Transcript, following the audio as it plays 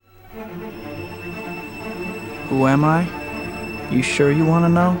Who am I? You sure you want to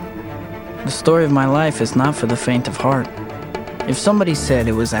know? The story of my life is not for the faint of heart. If somebody said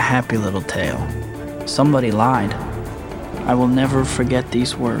it was a happy little tale, somebody lied. I will never forget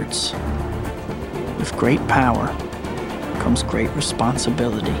these words. With great power comes great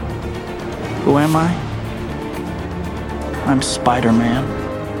responsibility. Who am I? I'm Spider-Man.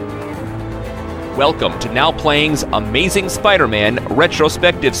 Welcome to Now Playing's Amazing Spider-Man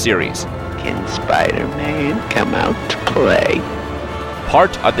retrospective series. Can Spider-Man come out to play?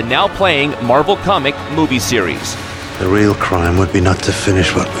 Part of the Now Playing Marvel Comic movie series. The real crime would be not to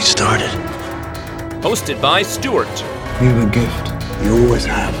finish what we started. Hosted by Stuart. We have a gift. You always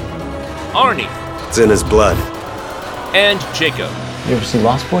have. Arnie. It's in his blood. And Jacob. You ever see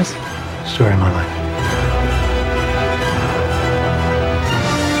Lost Boys? Story of my life.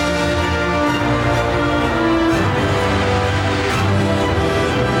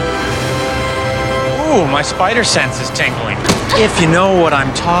 Ooh, my spider sense is tingling. If you know what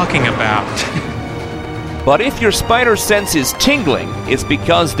I'm talking about. But if your spider sense is tingling, it's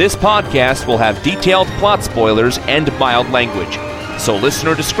because this podcast will have detailed plot spoilers and mild language. So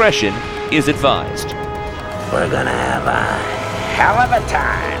listener discretion is advised. We're gonna have a hell of a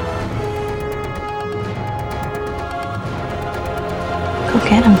time. Go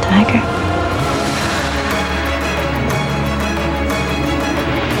get him, Tiger.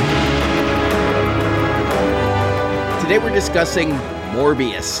 Today we're discussing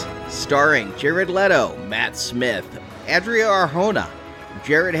Morbius, starring Jared Leto, Matt Smith, Adria Arjona,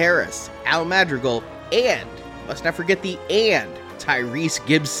 Jared Harris, Al Madrigal, and, must not forget the Tyrese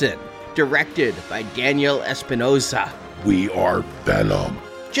Gibson, directed by Daniel Espinosa. We are Venom.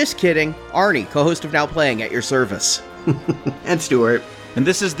 Just kidding. Arnie, co-host of Now Playing, at your service. And Stuart. And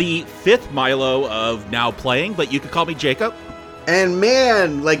this is the fifth Milo of Now Playing, but you can call me Jacob. And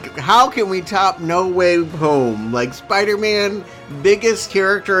man, like, how can we top No Way Home? Like, Spider-Man, biggest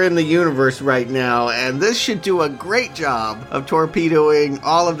character in the universe right now, and this should do a great job of torpedoing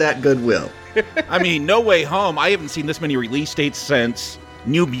all of that goodwill. I mean, No Way Home, I haven't seen this many release dates since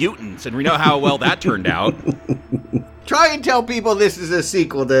New Mutants, and we know how well that turned out. Try and tell people this is a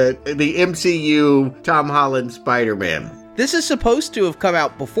sequel to the MCU Tom Holland Spider-Man. This is supposed to have come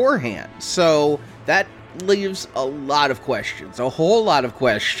out beforehand, so that leaves a lot of questions, a whole lot of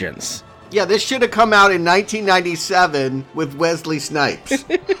questions. Yeah, this should have come out in 1997 with Wesley Snipes.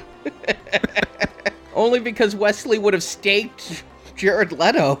 Only because Wesley would have staked Jared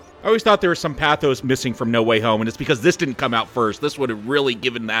Leto. I always thought there was some pathos missing from No Way Home, and it's because this didn't come out first. This would have really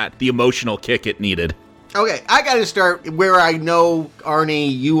given that the emotional kick it needed. Okay, I gotta start where I know,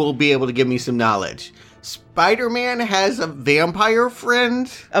 Arnie, you will be able to give me some knowledge. Spider-Man has a vampire friend?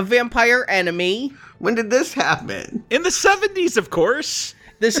 A vampire enemy? When did this happen? In the 70s, of course.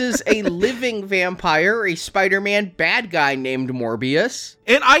 This is a living vampire, a Spider-Man bad guy named Morbius.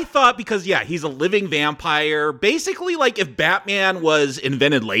 And I thought, because, yeah, he's a living vampire, basically, like, if Batman was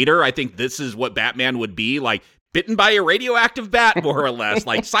invented later, I think this is what Batman would be, like, bitten by a radioactive bat, more or less,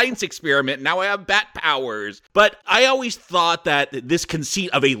 like science experiment, now I have bat powers. But I always thought that this conceit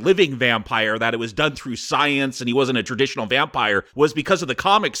of a living vampire, that it was done through science and he wasn't a traditional vampire, was because of the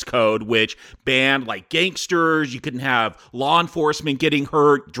comics code, which banned like gangsters, you couldn't have law enforcement getting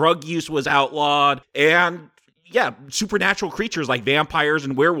hurt, drug use was outlawed, and yeah, supernatural creatures like vampires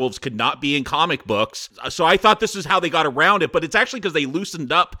and werewolves could not be in comic books. So I thought this is how they got around it, but it's actually because they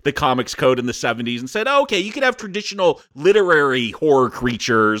loosened up the comics code in the 70s and said, oh, okay, you could have traditional literary horror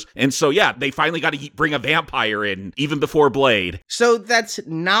creatures. And so, yeah, they finally got to bring a vampire in, even before Blade. So that's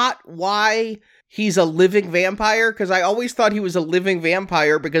not why he's a living vampire? Because I always thought he was a living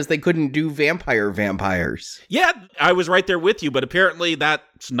vampire because they couldn't do vampires. Yeah, I was right there with you, but apparently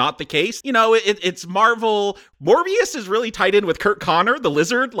that's not the case. You know, it's Marvel. Morbius is really tied in with Kurt Connor, the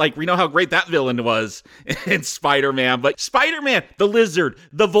Lizard. Like, we know how great that villain was in Spider-Man. But Spider-Man, the Lizard,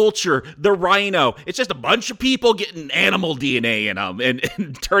 the Vulture, the Rhino, it's just a bunch of people getting animal DNA in them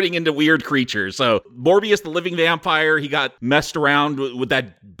and turning into weird creatures. So Morbius, the living vampire, he got messed around with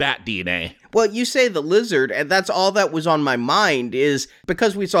that bat DNA. Well, you say the Lizard, and that's all that was on my mind, is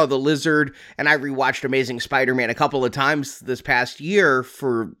because we saw the Lizard, and I rewatched Amazing Spider-Man a couple of times this past year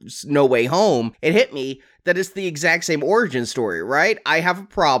for No Way Home, it hit me that it's the exact same origin story, right? I have a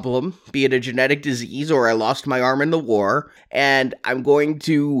problem, be it a genetic disease or I lost my arm in the war, and I'm going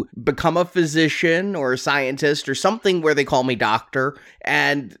to become a physician or a scientist or something where they call me doctor,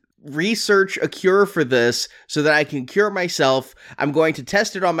 and research a cure for this so that I can cure myself. I'm going to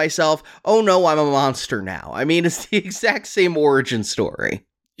test it on myself. Oh no, I'm a monster now. I mean, it's the exact same origin story.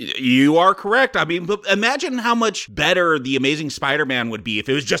 You are correct. I mean, but imagine how much better The Amazing Spider-Man would be if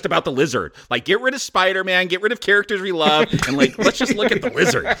it was just about the Lizard. Like, get rid of Spider-Man, get rid of characters we love, and, like, let's just look at the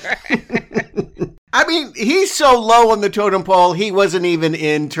Lizard. I mean, he's so low on the totem pole, he wasn't even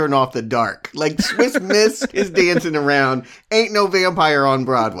in Turn Off the Dark. Like, Swiss Miss is dancing around. Ain't no vampire on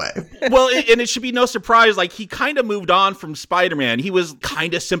Broadway. Well, and it should be no surprise, like, he kind of moved on from Spider-Man. He was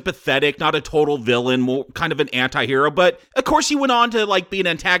kind of sympathetic, not a total villain, more kind of an anti-hero. But, of course, he went on to, like, be an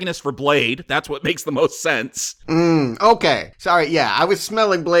antagonist for Blade. That's what makes the most sense. Okay. Sorry, yeah, I was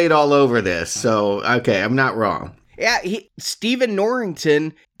smelling Blade all over this. So, okay, I'm not wrong. Yeah, Stephen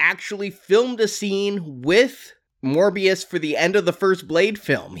Norrington actually filmed a scene with Morbius for the end of the first Blade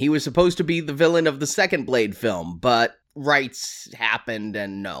film. He was supposed to be the villain of the second Blade film, but rights happened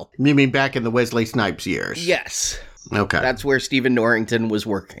and no. You mean back in the Wesley Snipes years? Yes. Okay. That's where Stephen Norrington was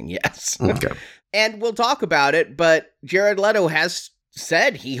working, yes. Okay. And we'll talk about it, but Jared Leto has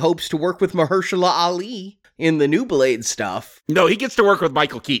said he hopes to work with Mahershala Ali in the new Blade stuff. No, he gets to work with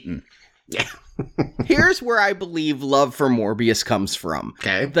Michael Keaton. Yeah. Here's where I believe love for Morbius comes from.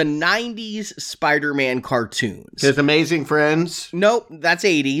 Okay. The 90s Spider-Man cartoons. His Amazing Friends? Nope, that's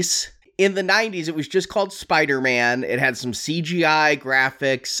 80s. In the 90s, it was just called Spider-Man. It had some CGI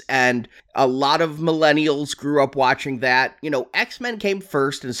graphics, and a lot of millennials grew up watching that. You know, X-Men came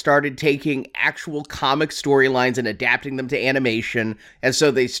first and started taking actual comic storylines and adapting them to animation. And so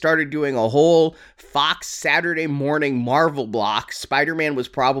they started doing a whole Fox Saturday morning Marvel block. Spider-Man was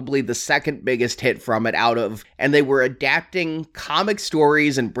probably the second biggest hit from it and they were adapting comic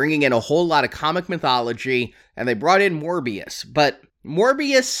stories and bringing in a whole lot of comic mythology, and they brought in Morbius. But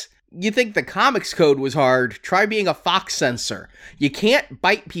Morbius... You think the comics code was hard, try being a Fox censor. You can't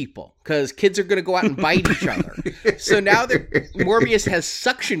bite people, because kids are going to go out and bite each other. So now Morbius has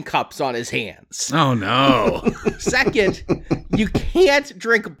suction cups on his hands. Oh, no. Second, you can't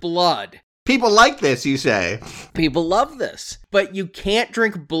drink blood. People like this, you say. People love this, but you can't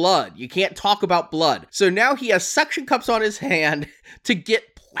drink blood. You can't talk about blood. So now he has suction cups on his hand to get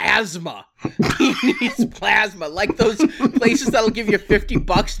plasma. He needs plasma, like those places that'll give you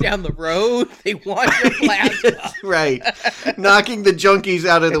 $50 down the road. They want your plasma. Right. Knocking the junkies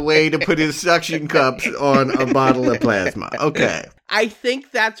out of the way to put his suction cups on a bottle of plasma. Okay. I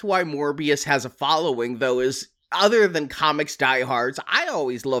think that's why Morbius has a following, though, is other than comics diehards. I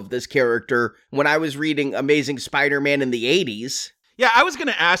always loved this character when I was reading Amazing Spider-Man in the 80s. Yeah, I was going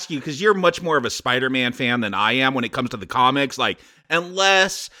to ask you, because you're much more of a Spider-Man fan than I am when it comes to the comics. Like,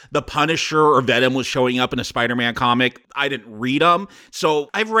 unless the Punisher or Venom was showing up in a Spider-Man comic, I didn't read them. So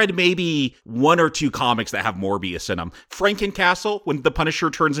I've read maybe one or two comics that have Morbius in them. Frankencastle, when the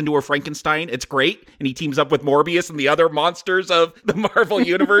Punisher turns into a Frankenstein, it's great. And he teams up with Morbius and the other monsters of the Marvel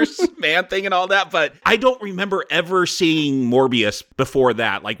Universe, Man-Thing and all that. But I don't remember ever seeing Morbius before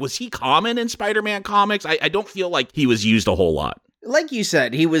that. Like, was he common in Spider-Man comics? I don't feel like he was used a whole lot. Like you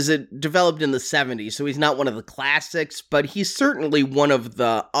said, he was developed in the 70s, so he's not one of the classics, but he's certainly one of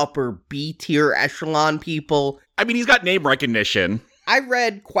the upper B-tier echelon people. I mean, he's got name recognition. I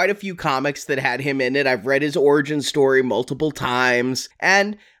read quite a few comics that had him in it. I've read his origin story multiple times,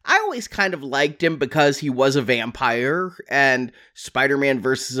 and I always kind of liked him because he was a vampire, and Spider-Man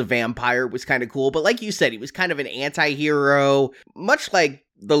versus a vampire was kind of cool. But like you said, he was kind of an anti-hero, much like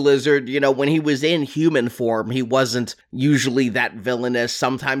the Lizard. You know, when he was in human form, he wasn't usually that villainous.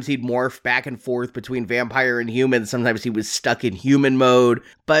 Sometimes he'd morph back and forth between vampire and human. Sometimes he was stuck in human mode.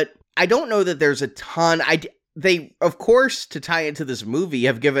 But I don't know that there's a ton. They, of course, to tie into this movie,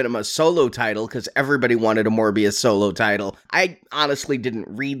 have given him a solo title because everybody wanted a Morbius solo title. I honestly didn't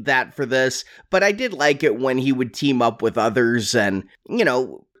read that for this, but I did like it when he would team up with others. And, you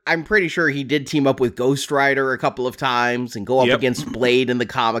know, I'm pretty sure he did team up with Ghost Rider a couple of times and go up against Blade in the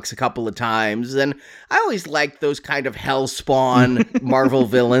comics a couple of times. And I always liked those kind of Hellspawn Marvel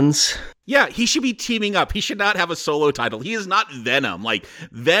villains. Yeah, he should be teaming up. He should not have a solo title. He is not Venom. Like,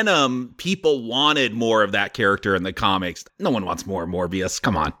 Venom, people wanted more of that character in the comics. No one wants more Morbius.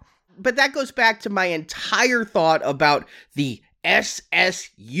 Come on. But that goes back to my entire thought about the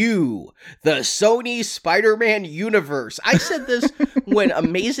SSU, the Sony Spider-Man universe. I said this when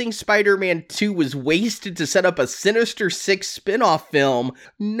Amazing Spider-Man 2 was wasted to set up a Sinister Six spin-off film.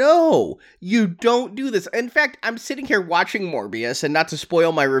 No, you don't do this. In fact, I'm sitting here watching Morbius, and not to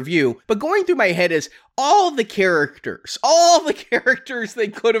spoil my review, but going through my head is all the characters they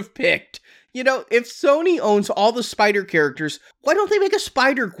could have picked. You know, if Sony owns all the Spider characters, why don't they make a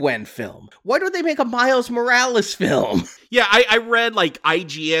Spider-Gwen film? Why don't they make a Miles Morales film? Yeah, I read, like,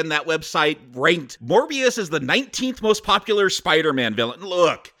 IGN, that website, ranked Morbius as the 19th most popular Spider-Man villain.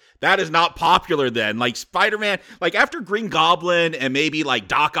 Look, That is not popular then. Like, Spider-Man, like, after Green Goblin and maybe, like,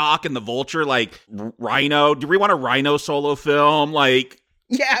 Doc Ock and the Vulture, like, Rhino, do we want a Rhino solo film? Like...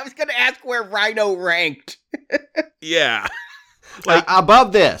 Yeah, I was going to ask where Rhino ranked. Yeah. Like,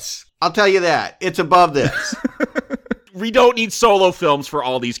 above this. I'll tell you that. It's above this. We don't need solo films for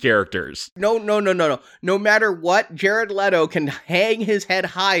all these characters. No. No matter what, Jared Leto can hang his head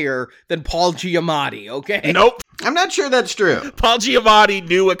higher than Paul Giamatti, okay? Nope. I'm not sure that's true. Paul Giamatti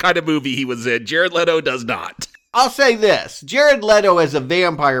knew what kind of movie he was in. Jared Leto does not. I'll say this. Jared Leto as a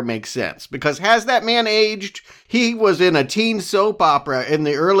vampire makes sense, because has that man aged? He was in a teen soap opera in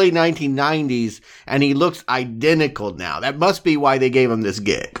the early 1990s, and he looks identical now. That must be why they gave him this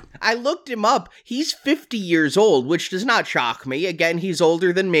gig. I looked him up. He's 50 years old, which does not shock me. Again, he's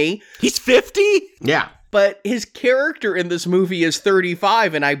older than me. He's 50? Yeah. But his character in this movie is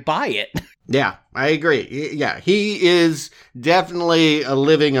 35, and I buy it. Yeah, I agree. Yeah, he is definitely a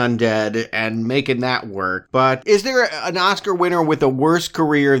living undead and making that work. But is there an Oscar winner with a worse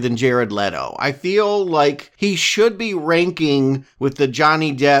career than Jared Leto? I feel like he should be ranking with the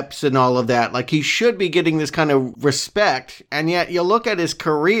Johnny Depps and all of that. Like, he should be getting this kind of respect. And yet you look at his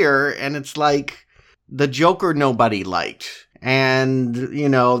career and it's like the Joker nobody liked. And, you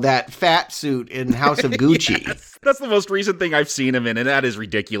know, that fat suit in House of Gucci. Yes, that's the most recent thing I've seen him in, and that is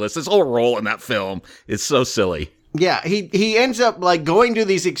ridiculous. His whole role in that film is so silly. Yeah, he ends up, like, going to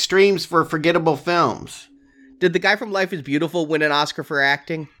these extremes for forgettable films. Did the guy from Life is Beautiful win an Oscar for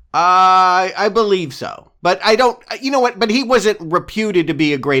acting? I believe so. But I don't, you know what, but he wasn't reputed to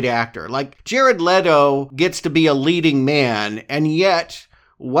be a great actor. Like, Jared Leto gets to be a leading man, and yet...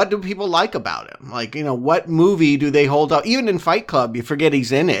 what do people like about him? Like, you know, what movie do they hold up? Even in Fight Club, you forget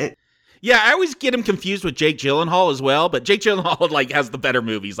he's in it. Yeah, I always get him confused with Jake Gyllenhaal as well, but Jake Gyllenhaal, like, has the better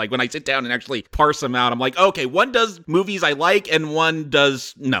movies. Like, when I sit down and actually parse them out, I'm like, okay, one does movies I like, and one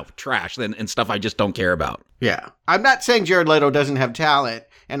does, trash and stuff I just don't care about. Yeah. I'm not saying Jared Leto doesn't have talent,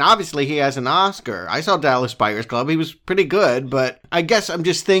 and obviously he has an Oscar. I saw Dallas Buyers Club. He was pretty good, but I guess I'm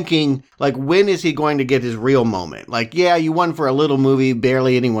just thinking, like, when is he going to get his real moment? Like, yeah, you won for a little movie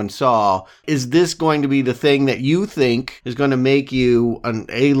barely anyone saw. Is this going to be the thing that you think is going to make you an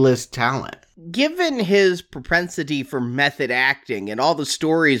A-list talent? Given his propensity for method acting and all the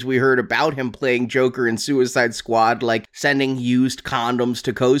stories we heard about him playing Joker in Suicide Squad, like sending used condoms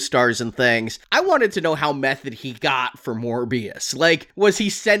to co-stars and things, I wanted to know how method he got for Morbius. Like, was he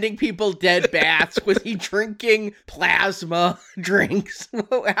sending people dead bats? Was he drinking plasma drinks?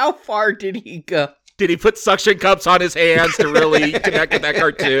 How far did he go? Did he put suction cups on his hands to really connect with that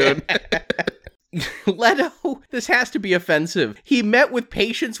cartoon? Leto, this has to be offensive. He met with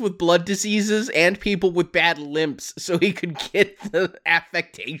patients with blood diseases and people with bad limps so he could get the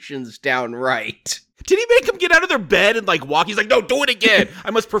affectations down right. Did he make them get out of their bed and, like, walk? He's like, no, do it again.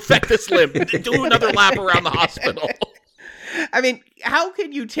 I must perfect this limp. Do another lap around the hospital. I mean, how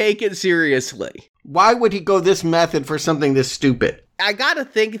can you take it seriously? Why would he go this method for something this stupid? I gotta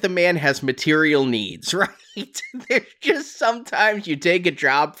think the man has material needs, right? There's just sometimes you take a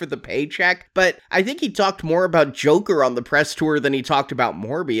job for the paycheck, but I think he talked more about Joker on the press tour than he talked about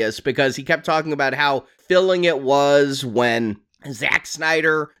Morbius, because he kept talking about how filling it was when Zack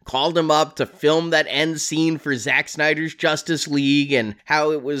Snyder called him up to film that end scene for Zack Snyder's Justice League, and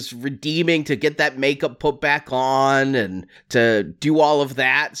how it was redeeming to get that makeup put back on and to do all of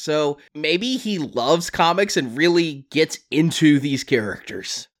that. So maybe he loves comics and really gets into these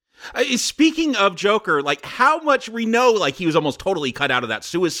characters. Speaking of Joker, like, how much we know, like, he was almost totally cut out of that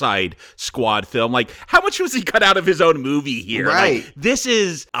Suicide Squad film. Like, how much was he cut out of his own movie here? Right. Like, this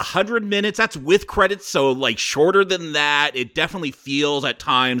is 100 minutes. That's with credits, so, like, shorter than that. It definitely feels at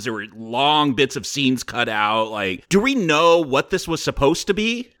times there were long bits of scenes cut out. Like, do we know what this was supposed to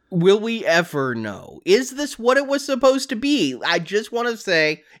be? Will we ever know? Is this what it was supposed to be? I just want to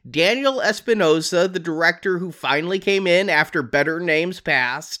say, Daniel Espinosa, the director who finally came in after Better Names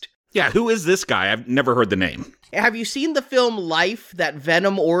Passed. Yeah, who is this guy? I've never heard the name. Have you seen the film Life, that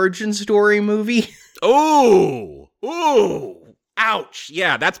Venom origin story movie? Ooh, ouch.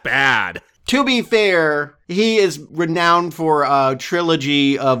 Yeah, that's bad. To be fair, he is renowned for a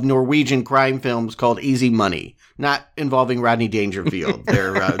trilogy of Norwegian crime films called Easy Money, not involving Rodney Dangerfield,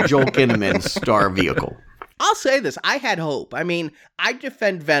 their Joel Kinnaman's star vehicle. I'll say this, I had hope. I mean, I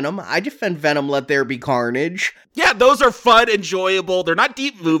defend Venom. Let There Be Carnage. Yeah, those are fun, enjoyable. They're not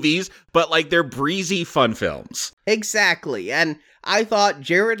deep movies, but, like, they're breezy, fun films. Exactly. And I thought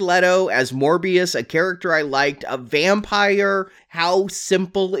Jared Leto as Morbius, a character I liked, a vampire, how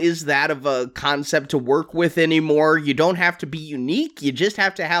simple is that of a concept to work with anymore? You don't have to be unique, you just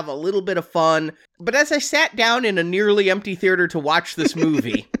have to have a little bit of fun. But as I sat down in a nearly empty theater to watch this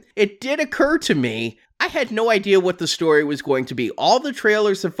movie, it did occur to me, I had no idea what the story was going to be. All the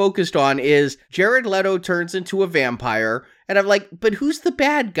trailers have focused on is Jared Leto turns into a vampire, and I'm like, but who's the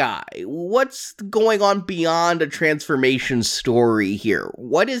bad guy? What's going on beyond a transformation story here?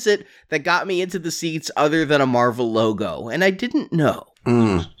 What is it that got me into the seats other than a Marvel logo? And I didn't know.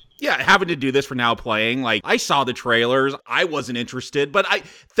 Yeah, having to do this for Now Playing, like, I saw the trailers, I wasn't interested, but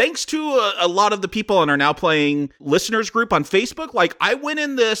thanks to a lot of the people in our Now Playing listeners group on Facebook, like, I went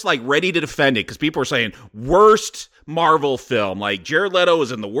in this, like, ready to defend it, because people were saying, worst Marvel film, like, Jared Leto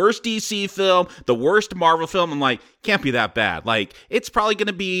was in the worst DC film, the worst Marvel film. I'm like, can't be that bad. Like, it's probably going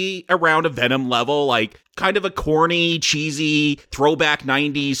to be around a Venom level, like, kind of a corny, cheesy, throwback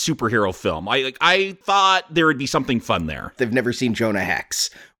 90s superhero film. I thought there would be something fun there. They've never seen Jonah Hex.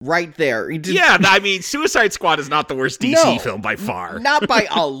 Right there. Yeah, I mean, Suicide Squad is not the worst DC film by far. Not by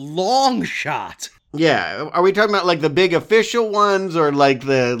a long shot. Yeah, are we talking about like the big official ones or like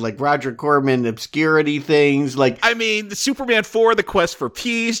the Roger Corman obscurity things? Like, I mean, the Superman 4, The Quest for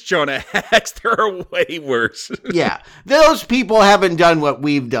Peace, Jonah Hex, they're way worse. Yeah, those people haven't done what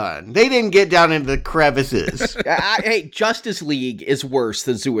we've done. They didn't get down into the crevices. Hey, Justice League is worse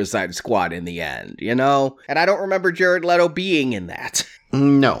than Suicide Squad in the end, you know? And I don't remember Jared Leto being in that.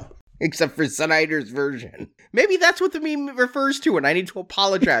 No. Except for Snyder's version. Maybe that's what the meme refers to, and I need to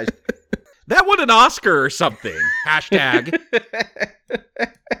apologize. That won an Oscar or something. Hashtag.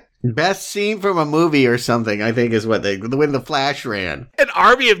 Best scene from a movie or something, I think is what when The Flash ran. An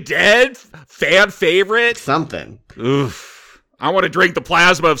Army of Dead? Fan favorite? Something. Oof. I want to drink the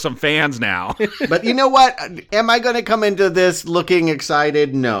plasma of some fans now. But you know what? Am I going to come into this looking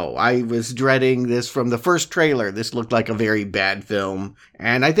excited? No. I was dreading this from the first trailer. This looked like a very bad film.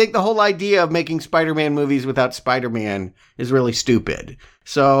 And I think the whole idea of making Spider-Man movies without Spider-Man is really stupid.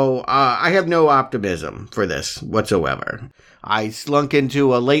 So I have no optimism for this whatsoever. I slunk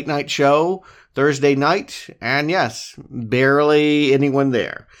into a late night show Thursday night, and yes, barely anyone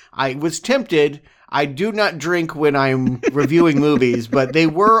there. I was tempted. I do not drink when I'm reviewing movies, but they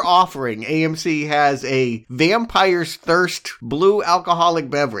were offering, AMC has a Vampire's Thirst blue alcoholic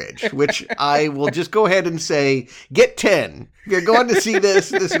beverage, which I will just go ahead and say, get 10. If you're going to see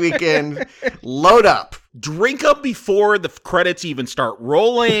this weekend, load up. Drink them before the credits even start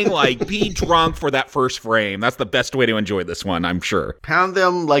rolling, like be drunk for that first frame. That's the best way to enjoy this one, I'm sure. Pound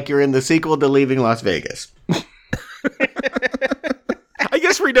them like you're in the sequel to Leaving Las Vegas. I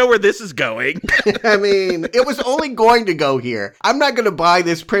guess we know where this is going. I mean, it was only going to go here. I'm not going to buy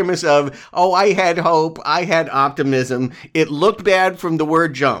this premise of, oh, I had hope, I had optimism. It looked bad from the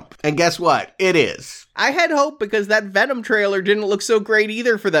word jump. And guess what? It is. I had hope because that Venom trailer didn't look so great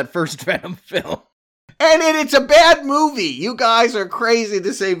either for that first Venom film. And it's a bad movie. You guys are crazy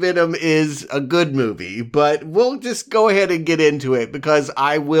to say Venom is a good movie, but we'll just go ahead and get into it because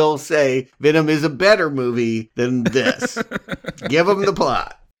I will say Venom is a better movie than this. Give them the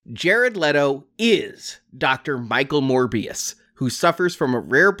plot. Jared Leto is Dr. Michael Morbius, who suffers from a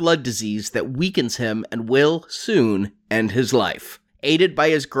rare blood disease that weakens him and will soon end his life. Aided by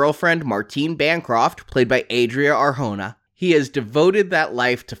his girlfriend Martine Bancroft, played by Adria Arjona, he has devoted that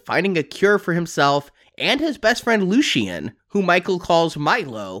life to finding a cure for himself and his best friend Lucien, who Michael calls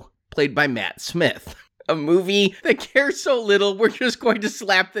Milo, played by Matt Smith. A movie that cares so little, we're just going to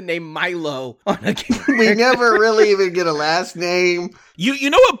slap the name Milo on a character. We never really even get a last name. You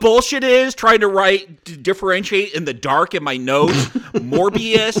know what bullshit is? Trying to differentiate in the dark in my notes.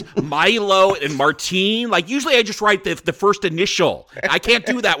 Morbius, Milo, and Martine. Like, usually I just write the first initial. I can't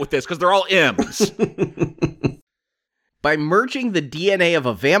do that with this because they're all M's. By merging the DNA of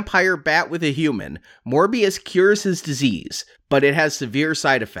a vampire bat with a human, Morbius cures his disease, but it has severe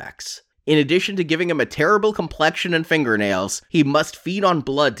side effects. In addition to giving him a terrible complexion and fingernails, he must feed on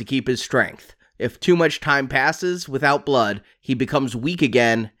blood to keep his strength. If too much time passes without blood, he becomes weak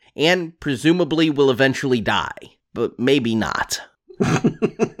again, and presumably will eventually die. But maybe not.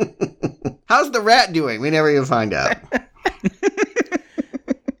 How's the rat doing? We never even find out.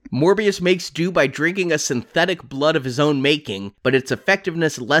 Morbius makes do by drinking a synthetic blood of his own making, but its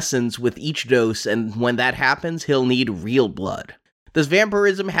effectiveness lessens with each dose, and when that happens, he'll need real blood. This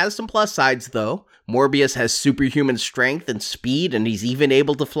vampirism has some plus sides, though. Morbius has superhuman strength and speed, and he's even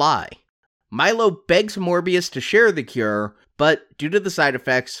able to fly. Milo begs Morbius to share the cure, but due to the side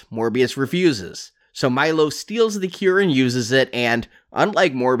effects, Morbius refuses. So Milo steals the cure and uses it, and,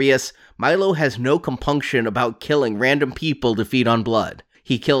 unlike Morbius, Milo has no compunction about killing random people to feed on blood.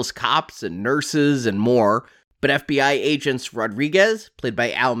 He kills cops and nurses and more, but FBI agents Rodriguez, played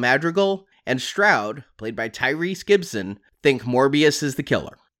by Al Madrigal, and Stroud, played by Tyrese Gibson, think Morbius is the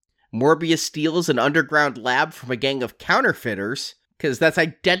killer. Morbius steals an underground lab from a gang of counterfeiters. because that's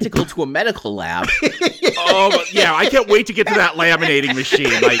identical to a medical lab. Oh, yeah, I can't wait to get to that laminating machine.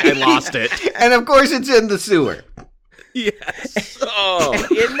 I lost it. And of course, it's in the sewer. Yes. Oh.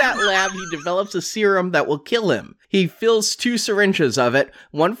 And in that lab, he develops a serum that will kill him. He fills 2 syringes of it,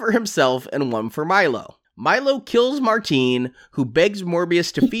 one for himself and one for Milo. Milo kills Martine, who begs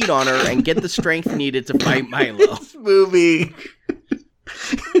Morbius to feed on her and get the strength needed to fight Milo. This movie.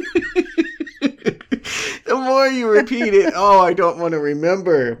 The more you repeat it, I don't want to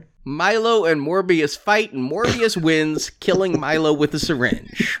remember. Milo and Morbius fight, and Morbius wins, killing Milo with a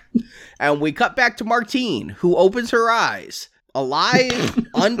syringe. And we cut back to Martine, who opens her eyes. Alive,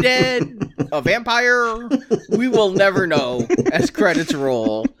 undead, a vampire, we will never know as credits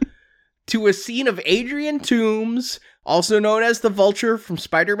roll. To a scene of Adrian Toomes, also known as the Vulture from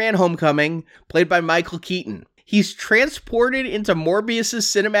Spider-Man Homecoming, played by Michael Keaton. He's transported into Morbius'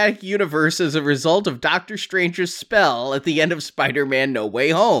 cinematic universe as a result of Doctor Strange's spell at the end of Spider-Man No Way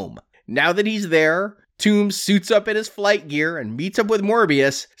Home. Now that he's there, Toomes suits up in his flight gear and meets up with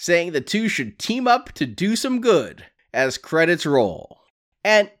Morbius, saying the two should team up to do some good, as credits roll.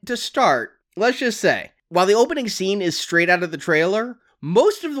 And to start, let's just say, while the opening scene is straight out of the trailer,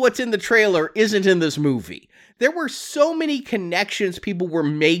 most of what's in the trailer isn't in this movie. There were so many connections people were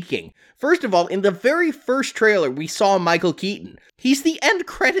making. First of all, in the very first trailer, we saw Michael Keaton. He's the end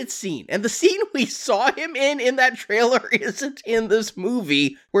credits scene, and the scene we saw him in that trailer isn't in this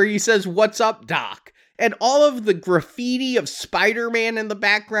movie, where he says, "What's up, Doc?" And all of the graffiti of Spider-Man in the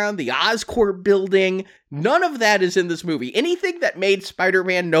background, the Oscorp building, none of that is in this movie. Anything that made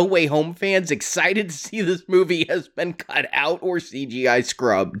Spider-Man No Way Home fans excited to see this movie has been cut out or CGI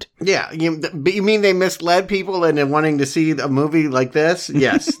scrubbed. Yeah, you mean they misled people into wanting to see a movie like this?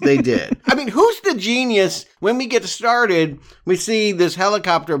 Yes, they did. I mean, who's the genius? When we get started, we see this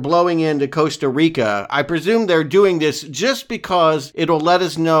helicopter blowing into Costa Rica. I presume they're doing this just because it'll let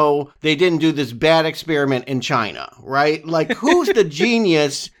us know they didn't do this bad experiment in China, right? Like, who's the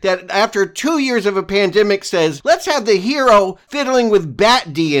genius that after 2 years of a pandemic says, let's have the hero fiddling with bat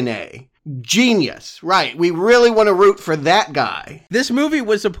DNA? Genius, right? We really want to root for that guy. This movie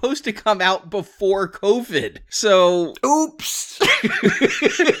was supposed to come out before COVID, so... Oops!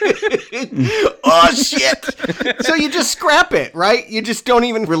 Oh, shit! So you just scrap it, right? You just don't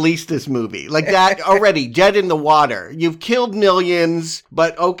even release this movie. Like that, already, dead in the water. You've killed millions,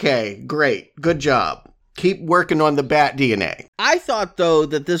 but okay, great. Good job. Keep working on the bat DNA. I thought, though,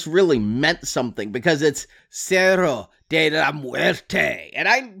 that this really meant something, because it's Cerro de la Muerte. And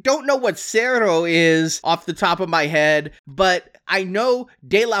I don't know what Cerro is off the top of my head, but I know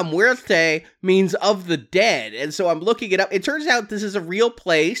de la Muerte means of the dead. And so I'm looking it up. It turns out this is a real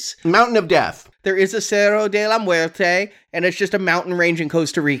place. Mountain of Death. There is a Cerro de la Muerte, and it's just a mountain range in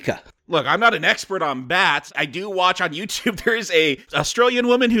Costa Rica. Look, I'm not an expert on bats. I do watch on YouTube. There's a Australian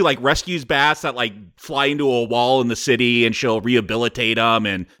woman who rescues bats that fly into a wall in the city, and she'll rehabilitate them.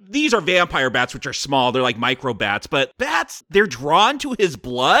 And these are vampire bats, which are small. They're like micro bats, but bats, they're drawn to his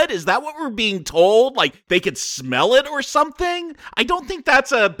blood. Is that what we're being told? Like they could smell it or something? I don't think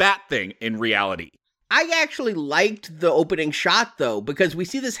that's a bat thing in reality. I actually liked the opening shot, though, because we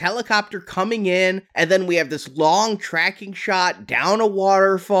see this helicopter coming in, and then we have this long tracking shot down a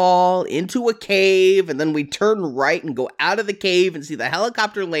waterfall, into a cave, and then we turn right and go out of the cave and see the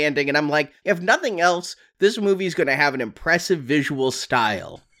helicopter landing, and I'm like, if nothing else, this movie's gonna have an impressive visual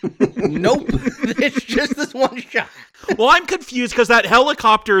style. Nope, it's just this one shot. Well, I'm confused because that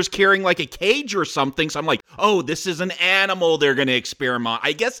helicopter is carrying a cage or something. So I'm like, oh, this is an animal they're going to experiment.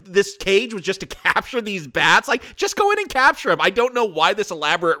 I guess this cage was just to capture these bats. Just go in and capture them. I don't know why this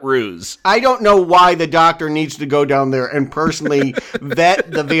elaborate ruse. I don't know why the doctor needs to go down there and personally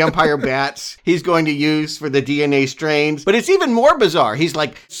vet the vampire bats he's going to use for the DNA strains. But it's even more bizarre. He's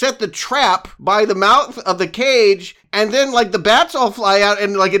set the trap by the mouth of the cage, and then the bats all fly out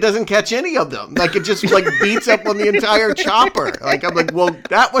and it doesn't catch any of them. It just beats up on the entire chopper. I'm like, well,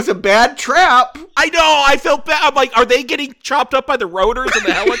 that was a bad trap. I know. I felt bad. I'm like, are they getting chopped up by the rotors in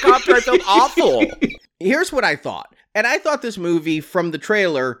the helicopter? I felt awful. Here's what I thought. And I thought this movie from the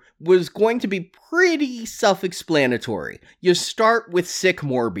trailer was going to be pretty self-explanatory. You start with sick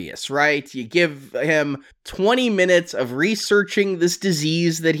Morbius, right? You give him 20 minutes of researching this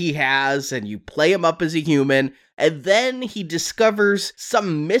disease that he has, and you play him up as a human, and then he discovers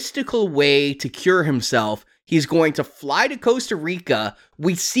some mystical way to cure himself. He's going to fly to Costa Rica.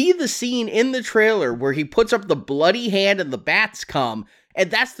 We see the scene in the trailer where he puts up the bloody hand and the bats come, And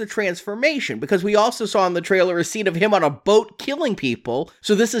that's the transformation, because we also saw in the trailer a scene of him on a boat killing people.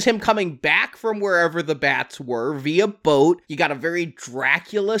 So this is him coming back from wherever the bats were via boat. You got a very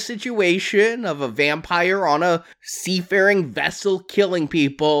Dracula situation of a vampire on a seafaring vessel killing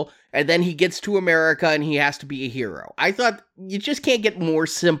people. And then he gets to America and he has to be a hero. I thought you just can't get more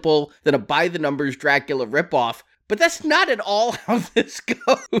simple than a by-the-numbers Dracula ripoff. But that's not at all how this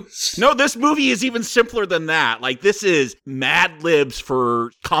goes. No, this movie is even simpler than that. Like, this is Mad Libs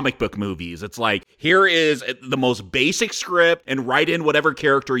for comic book movies. It's like, here is the most basic script and write in whatever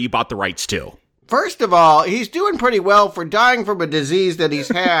character you bought the rights to. First of all, he's doing pretty well for dying from a disease that he's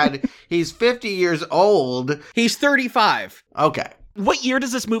had. He's 50 years old. He's 35. Okay. What year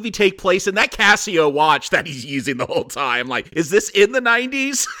does this movie take place in? That Casio watch that he's using the whole time, like, is this in the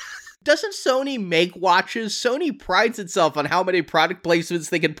 90s? Doesn't Sony make watches? Sony prides itself on how many product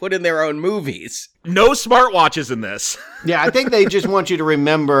placements they can put in their own movies. No smartwatches in this. Yeah, I think they just want you to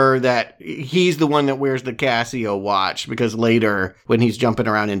remember that he's the one that wears the Casio watch, because later, when he's jumping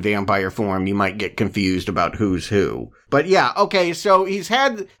around in vampire form, you might get confused about who's who. But yeah, okay, so he's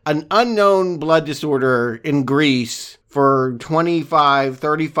had an unknown blood disorder in Greece for 25,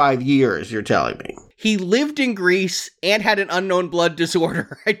 35 years, you're telling me. He lived in Greece and had an unknown blood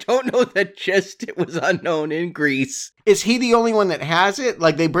disorder. I don't know that just it was unknown in Greece. Is he the only one that has it?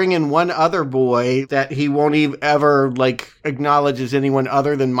 Like, they bring in one other boy that he won't ever, like, acknowledge as anyone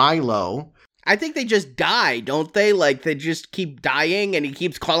other than Milo. I think they just die, don't they? Like, they just keep dying and he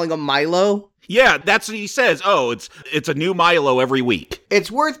keeps calling him Milo. Yeah, that's what he says. Oh, it's a new Milo every week.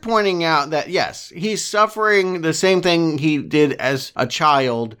 It's worth pointing out that, yes, he's suffering the same thing he did as a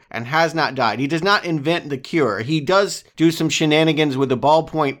child and has not died. He does not invent the cure. He does do some shenanigans with a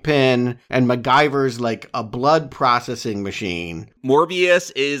ballpoint pen and MacGyver's like a blood processing machine.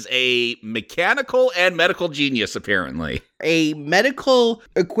 Morbius is a mechanical and medical genius, apparently. A medical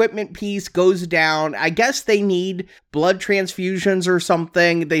equipment piece goes down. I guess they need blood transfusions or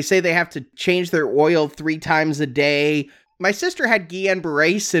something. They say they have to change their oil 3 times a day. My sister had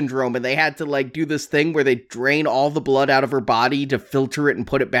Guillain-Barré syndrome, and they had to, like, do this thing where they drain all the blood out of her body to filter it and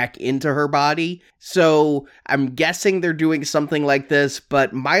put it back into her body. So I'm guessing they're doing something like this,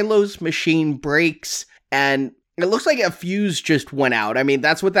 but Milo's machine breaks, and it looks like a fuse just went out. I mean,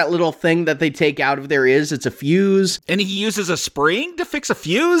 that's what that little thing that they take out of there is. It's a fuse. And he uses a spring to fix a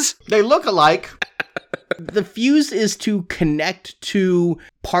fuse? They look alike. The fuse is to connect to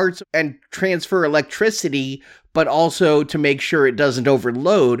parts and transfer electricity, but also to make sure it doesn't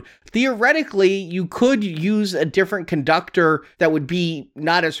overload. Theoretically, you could use a different conductor that would be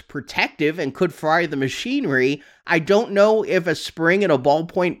not as protective and could fry the machinery. I don't know if a spring and a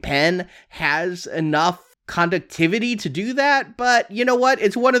ballpoint pen has enough conductivity to do that, but you know what?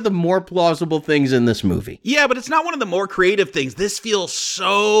 It's one of the more plausible things in this movie. Yeah, but it's not one of the more creative things. This feels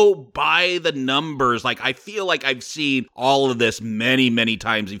so by the numbers. Like, I feel like I've seen all of this many, many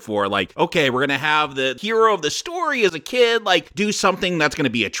times before. Like, okay, we're going to have the hero of the story as a kid, like, do something that's going to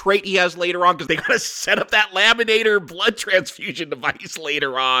be a trait he has later on, because they got to set up that laminator blood transfusion device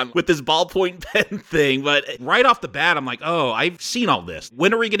later on with this ballpoint pen thing. But right off the bat, I'm like, oh, I've seen all this.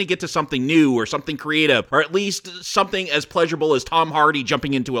 When are we going to get to something new or something creative? Or at least something as pleasurable as Tom Hardy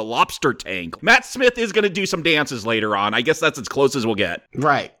jumping into a lobster tank. Matt Smith is going to do some dances later on. I guess that's as close as we'll get.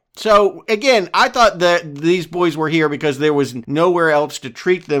 Right. So, again, I thought that these boys were here because there was nowhere else to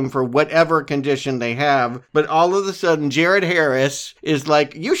treat them for whatever condition they have. But all of a sudden, Jared Harris is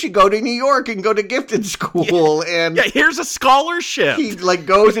like, you should go to New York and go to gifted school. And here's a scholarship. He, like,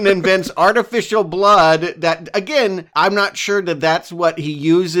 goes and invents artificial blood that, again, I'm not sure that that's what he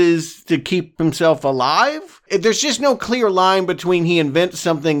uses to keep himself alive. There's just no clear line between he invents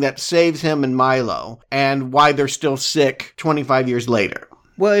something that saves him and Milo and why they're still sick 25 years later.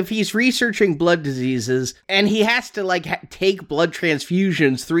 Well, if he's researching blood diseases and he has to, like, take blood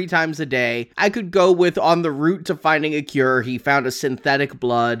transfusions 3 times a day, I could go with on the route to finding a cure, he found a synthetic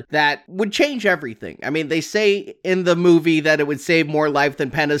blood that would change everything. I mean, they say in the movie that it would save more life than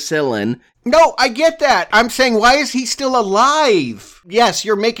penicillin. No, I get that. I'm saying, why is he still alive? Yes,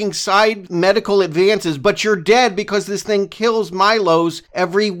 you're making side medical advances, but you're dead because this thing kills Milos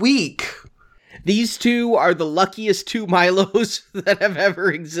every week. These two are the luckiest 2 Milos that have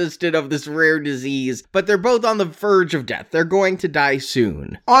ever existed of this rare disease, but they're both on the verge of death. They're going to die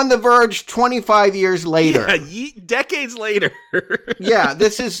soon. On the verge 25 years later. Yeah, decades later. Yeah,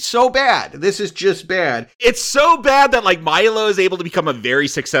 this is so bad. This is just bad. It's so bad that, like, Milo is able to become a very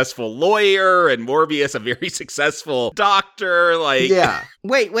successful lawyer and Morbius a very successful doctor. Like, yeah.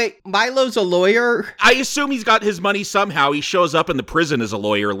 Wait, Milo's a lawyer? I assume he's got his money somehow. He shows up in the prison as a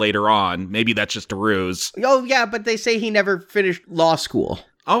lawyer later on. Maybe that's that's just a ruse. Oh, yeah, but they say he never finished law school.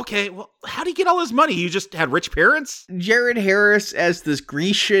 Okay, well, how do you get all his money? You just had rich parents? Jared Harris, as this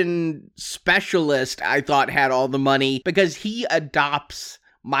Grecian specialist, I thought had all the money because he adopts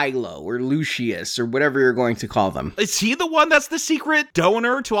Milo or Lucius or whatever you're going to call them. Is he the one that's the secret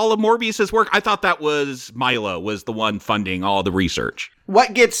donor to all of Morbius's work? I thought that was Milo was the one funding all the research.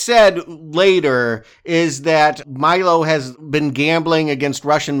 What gets said later is that Milo has been gambling against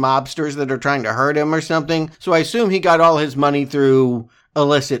Russian mobsters that are trying to hurt him or something. So I assume he got all his money through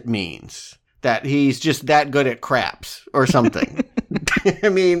illicit means. That he's just that good at craps or something. I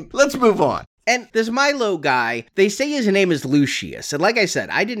mean, let's move on. And this Milo guy, they say his name is Lucius. And like I said,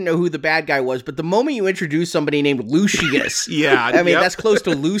 I didn't know who the bad guy was, but the moment you introduce somebody named Lucius, that's close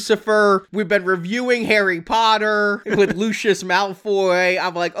to Lucifer. We've been reviewing Harry Potter with Lucius Malfoy.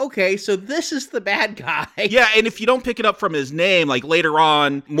 I'm like, okay, so this is the bad guy. Yeah, and if you don't pick it up from his name, like later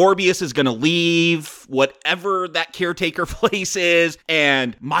on, Morbius is going to leave whatever that caretaker place is,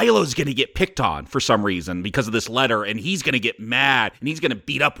 and Milo's going to get picked on for some reason because of this letter, and he's going to get mad, and he's going to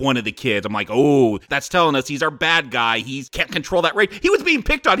beat up one of the kids. I'm like, oh, that's telling us he's our bad guy. He can't control that rage. He was being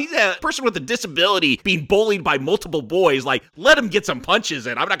picked on. He's a person with a disability being bullied by multiple boys. Like, let him get some punches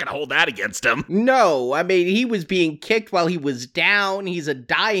in. I'm not going to hold that against him. No, I mean, he was being kicked while he was down. He's a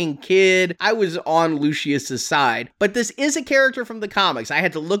dying kid. I was on Lucius's side. But this is a character from the comics. I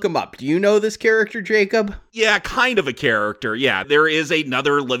had to look him up. Do you know this character, Jacob? Yeah, kind of a character. Yeah, there is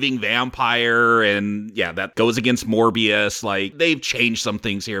another living vampire, and yeah, that goes against Morbius. Like, they've changed some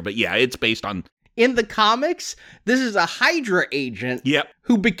things here, but yeah, it's based on... In the comics, this is a Hydra agent Yep.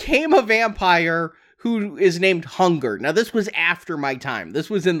 who became a vampire who is named Hunger. Now, this was after my time. This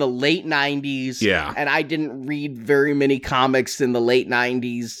was in the late 90s. Yeah. And I didn't read very many comics in the late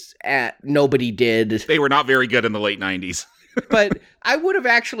 90s. Nobody did. They were not very good in the late 90s. But I would have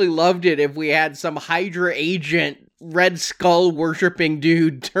actually loved it if we had some Hydra agent, Red Skull worshipping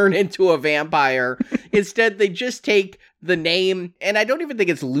dude turn into a vampire. Instead, they just take the name, and I don't even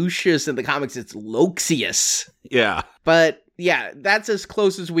think it's Lucius in the comics, it's Loxius. Yeah. But yeah, that's as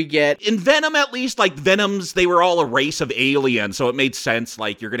close as we get. In Venom, at least, like, Venoms, they were all a race of aliens, so it made sense.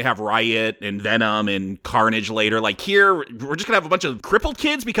 Like, you're gonna have Riot and Venom and Carnage later. Like, here, we're just gonna have a bunch of crippled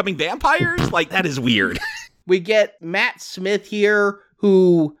kids becoming vampires? Like, that is weird. We get Matt Smith here,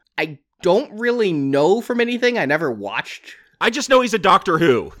 who I don't really know from anything. I never watched. I just know he's a Doctor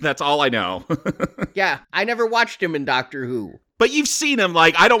Who. That's all I know. Yeah, I never watched him in Doctor Who. But you've seen him.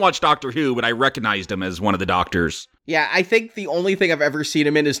 Like, I don't watch Doctor Who, but I recognized him as one of the doctors. Yeah, I think the only thing I've ever seen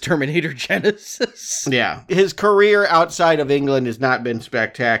him in is Terminator Genesis. Yeah. His career outside of England has not been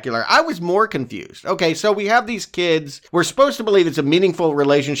spectacular. I was more confused. Okay, so we have these kids. We're supposed to believe it's a meaningful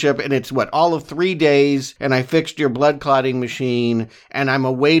relationship, and it's, all of 3 days, and I fixed your blood clotting machine, and I'm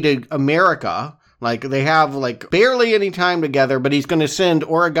away to America. Like, they have, barely any time together, but he's going to send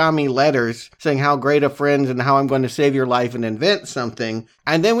origami letters saying how great of friends and how I'm going to save your life and invent something.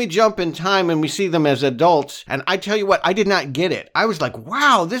 And then we jump in time and we see them as adults. And I tell you what, I did not get it. I was like,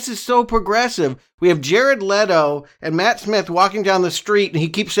 wow, this is so progressive. We have Jared Leto and Matt Smith walking down the street, and he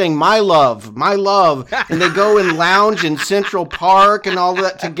keeps saying, my love, my love. And they go and lounge in Central Park and all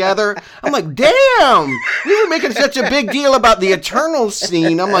that together. I'm like, damn, we were making such a big deal about the Eternals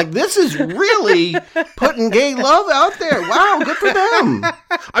scene. I'm like, this is really putting gay love out there. Wow, good for them.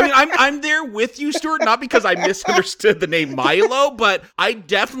 I mean, I'm there with you, Stuart, not because I misunderstood the name Milo, but I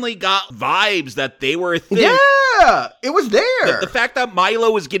definitely got vibes that they were a thing. Yeah, it was there. The fact that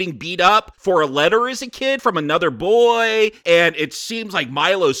Milo was getting beat up for a letter as a kid from another boy, and it seems like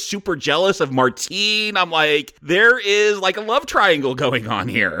Milo's super jealous of Martine. I'm like, there is like a love triangle going on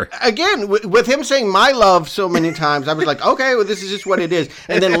here. Again, with him saying my love so many times, I was like, okay, well, this is just what it is.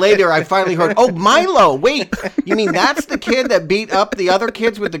 And then later I finally heard, oh, Milo, wait, you mean that's the kid that beat up the other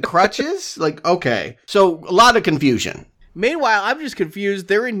kids with the crutches? Like, okay. So a lot of confusion. Meanwhile, I'm just confused.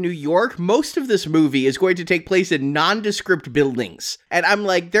 They're in New York. Most of this movie is going to take place in nondescript buildings. And I'm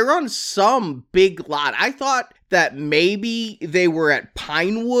like, they're on some big lot. I thought that maybe they were at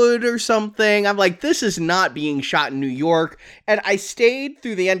Pinewood or something. I'm like, this is not being shot in New York. And I stayed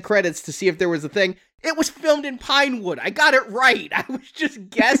through the end credits to see if there was a thing. It was filmed in Pinewood. I got it right. I was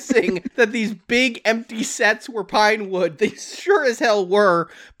just guessing that these big empty sets were Pinewood. They sure as hell were.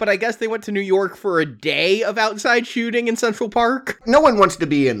 But I guess they went to New York for a day of outside shooting in Central Park. No one wants to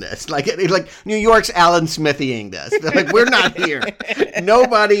be in this. Like New York's Alan Smithying this. They're like, we're not here.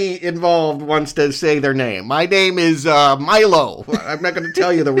 Nobody involved wants to say their name. My name is Milo. I'm not going to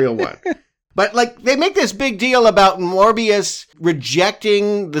tell you the real one. But, like, they make this big deal about Morbius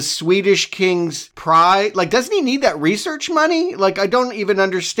rejecting the Swedish king's pride. Like, doesn't he need that research money? Like, I don't even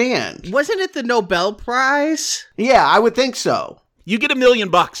understand. Wasn't it the Nobel Prize? Yeah, I would think so. You get $1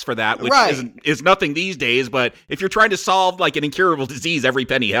 million for that, which Right. is nothing these days, but if you're trying to solve like an incurable disease, every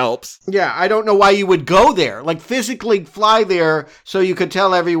penny helps. Yeah, I don't know why you would go there. Like, physically fly there so you could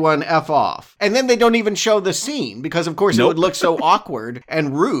tell everyone F off. And then they don't even show the scene because, of course, it would look so awkward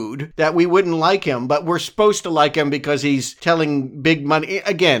and rude that we wouldn't like him. But we're supposed to like him because he's telling big money.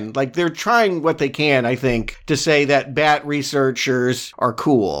 Again, like, they're trying what they can, I think, to say that bat researchers are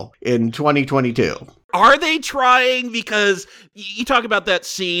cool in 2022. Are they trying? Because you talk about that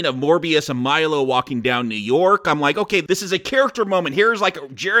scene of Morbius and Milo walking down New York. I'm like, okay, this is a character moment. Here's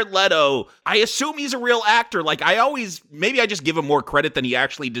like Jared Leto. I assume he's a real actor. Like, maybe I just give him more credit than he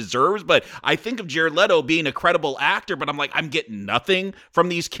actually deserves, but I think of Jared Leto being a credible actor, but I'm like, I'm getting nothing from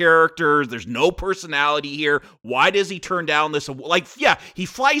these characters. There's no personality here. Why does he turn down this? Like, yeah, he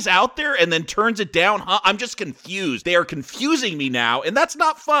flies out there and then turns it down. Huh? I'm just confused. They are confusing me now, and that's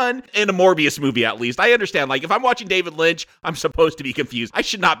not fun in a Morbius movie, at least. I understand. Like, if I'm watching David Lynch, I'm supposed to be confused. I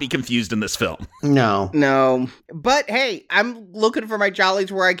should not be confused in this film. No. But hey, I'm looking for my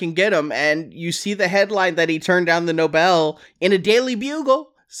jollies where I can get them, and you see the headline that he turned down the Nobel in a Daily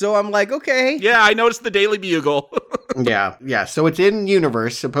Bugle. So I'm like, okay. Yeah, I noticed the Daily Bugle. Yeah. So it's in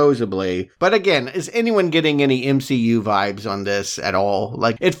universe, supposedly. But again, is anyone getting any MCU vibes on this at all?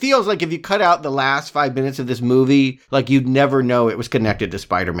 Like, it feels like if you cut out the last 5 minutes of this movie, like, you'd never know it was connected to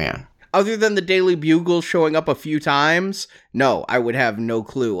Spider-Man. Other than the Daily Bugle showing up a few times, no, I would have no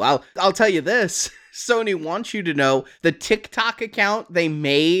clue. I'll tell you this. Sony wants you to know the TikTok account they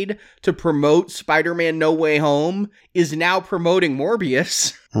made to promote Spider-Man No Way Home is now promoting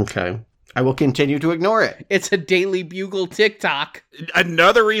Morbius. Okay. I will continue to ignore it. It's a Daily Bugle TikTok.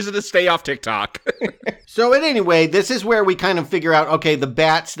 Another reason to stay off TikTok. So anyway, this is where we kind of figure out, okay, the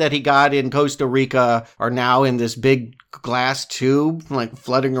bats that he got in Costa Rica are now in this big glass tube, like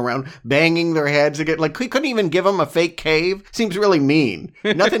flooding around, banging their heads again. Like, we couldn't even give them a fake cave. Seems really mean.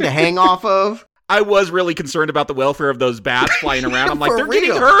 Nothing to hang off of. I was really concerned about the welfare of those bats flying around. I'm like, they're real.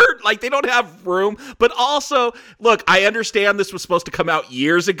 getting hurt. Like, they don't have room. But also, look, I understand this was supposed to come out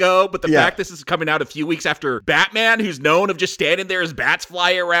years ago, but the fact this is coming out a few weeks after Batman, who's known of just standing there as bats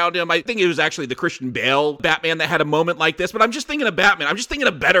fly around him. I think it was actually the Christian Bale Batman that had a moment like this. But I'm just thinking of Batman. I'm just thinking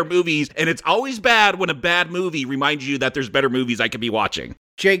of better movies. And it's always bad when a bad movie reminds you that there's better movies I could be watching.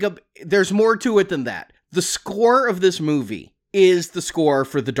 Jacob, there's more to it than that. The score of this movie is the score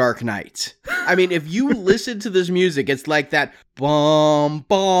for The Dark Knight. I mean, if you listen to this music, it's like that bum,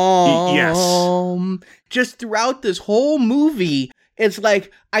 bum. Yes. Just throughout this whole movie, it's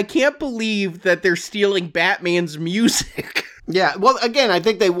like, I can't believe that they're stealing Batman's music. Yeah, well, again, I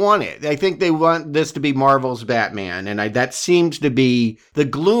think they want it. I think they want this to be Marvel's Batman, and that seems to be the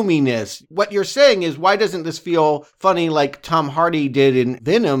gloominess. What you're saying is, why doesn't this feel funny like Tom Hardy did in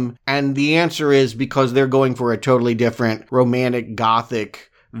Venom? And the answer is because they're going for a totally different romantic,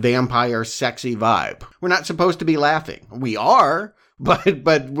 gothic, vampire, sexy vibe. We're not supposed to be laughing. We are,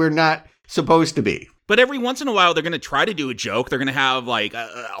 but we're not supposed to be. But every once in a while, they're going to try to do a joke. They're going to have like a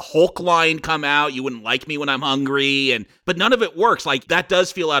Hulk line come out. You wouldn't like me when I'm hungry. But none of it works. Like, that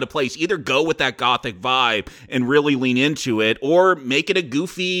does feel out of place. Either go with that gothic vibe and really lean into it, or make it a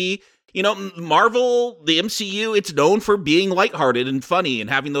goofy, Marvel, the MCU, it's known for being lighthearted and funny and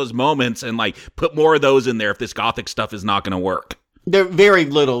having those moments, and like put more of those in there if this gothic stuff is not going to work. They're very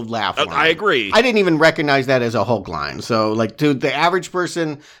little laugh line. I agree. I didn't even recognize that as a Hulk line. So, like, to the average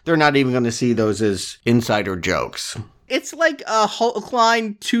person, they're not even going to see those as insider jokes. It's like a Hulk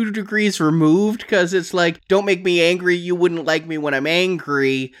line 2 degrees removed, because it's like, don't make me angry, you wouldn't like me when I'm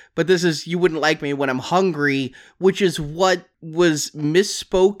angry, but this is, you wouldn't like me when I'm hungry, which is what was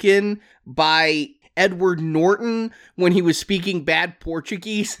misspoken by Edward Norton when he was speaking bad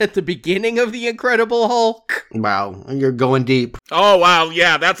Portuguese at the beginning of The Incredible Hulk. Wow, you're going deep. Oh, wow,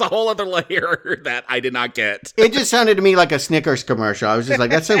 yeah, that's a whole other layer that I did not get. It just sounded to me like a Snickers commercial. I was just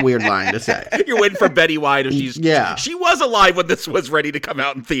like, that's a weird line to say. You're waiting for Betty White, if Yeah. She was alive when this was ready to come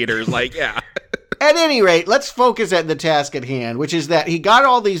out in theaters, like, yeah. At any rate, let's focus at the task at hand, which is that he got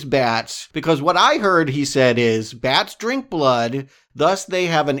all these bats because what I heard he said is bats drink blood, thus they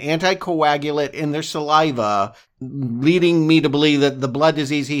have an anticoagulant in their saliva, leading me to believe that the blood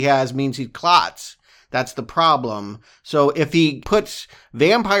disease he has means he clots. That's the problem. So if he puts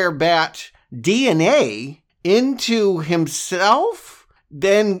vampire bat DNA into himself,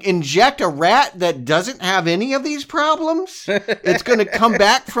 then inject a rat that doesn't have any of these problems, it's going to come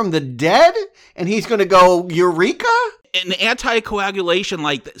back from the dead, and he's going to go, Eureka? an anticoagulation,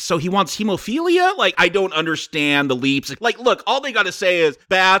 like, so he wants hemophilia? Like, I don't understand the leaps. Like, look, all they got to say is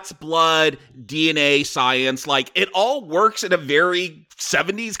bats, blood, DNA, science. Like, it all works in a very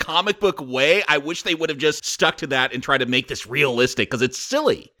 70s comic book way. I wish they would have just stuck to that and tried to make this realistic, because it's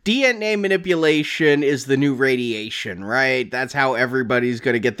silly. DNA manipulation is the new radiation, right? That's how everybody's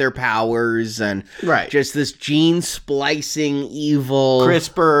going to get their powers, and just this gene splicing evil.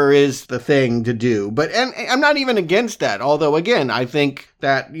 CRISPR is the thing to do. But and I'm not even against that. Although, again, I think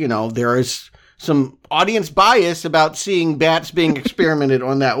that, you know, there is some audience bias about seeing bats being experimented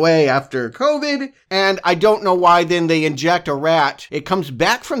on that way after COVID. And I don't know why then they inject a rat. It comes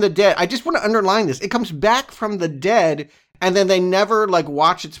back from the dead. I just want to underline this. It comes back from the dead, and then they never, like,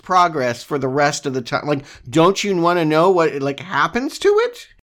 watch its progress for the rest of the time. Like, don't you want to know what, like, happens to it?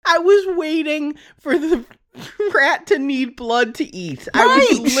 I was waiting for the rat to need blood to eat. I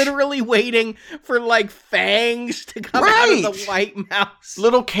was literally waiting for, like, fangs to come out of the white mouse.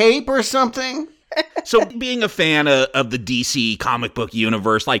 Little cape or something. So being a fan of the DC comic book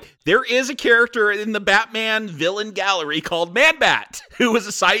universe, like, there is a character in the Batman villain gallery called Man-Bat, who was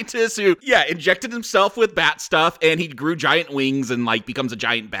a scientist who, injected himself with bat stuff, and he grew giant wings and, like, becomes a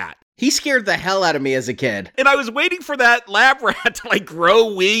giant bat. He scared the hell out of me as a kid. And I was waiting for that lab rat to, like,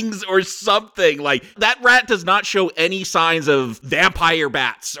 grow wings or something. Like, that rat does not show any signs of vampire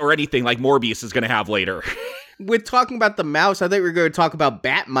bats or anything like Morbius is going to have later. With talking about the mouse, I think we were going to talk about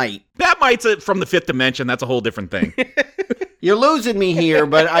Batmite. Batmite's from the fifth dimension. That's a whole different thing. You're losing me here,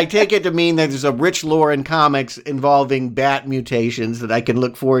 but I take it to mean that there's a rich lore in comics involving bat mutations that I can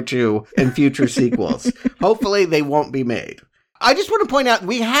look forward to in future sequels. Hopefully they won't be made. I just want to point out,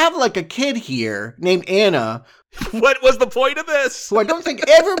 we have, like, a kid here named Anna. What was the point of this? Who I don't think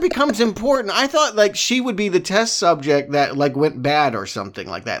ever becomes important. I thought, like, she would be the test subject that, like, went bad or something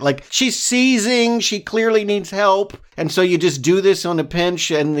like that. Like, she's seizing, she clearly needs help, and so you just do this on a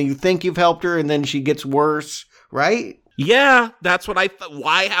pinch, and you think you've helped her, and then she gets worse, right? Yeah, that's what I thought.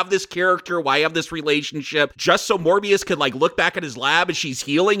 Why have this character? Why have this relationship? Just so Morbius could, like, look back at his lab as she's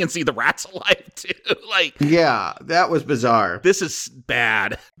healing and see the rat's alive, too. Like, yeah, that was bizarre. This is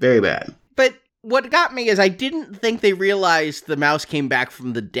bad. Very bad. But what got me is I didn't think they realized the mouse came back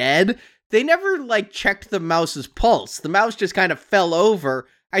from the dead. They never, like, checked the mouse's pulse. The mouse just kind of fell over.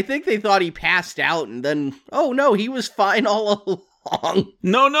 I think they thought he passed out, and then, oh no, he was fine all along.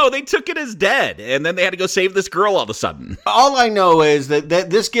 No, they took it as dead, and then they had to go save this girl all of a sudden. All I know is that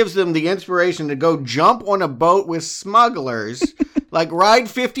this gives them the inspiration to go jump on a boat with smugglers, like ride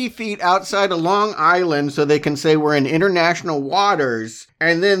 50 feet outside a Long Island so they can say we're in international waters,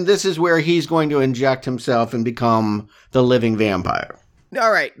 and then this is where he's going to inject himself and become the living vampire.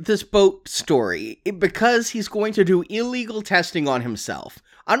 All right, this boat story, because he's going to do illegal testing on himself.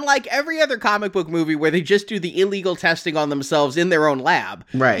 Unlike every other comic book movie where they just do the illegal testing on themselves in their own lab,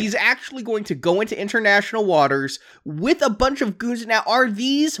 he's actually going to go into international waters with a bunch of goons. Now, are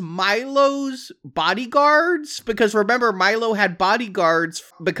these Milo's bodyguards? Because remember, Milo had bodyguards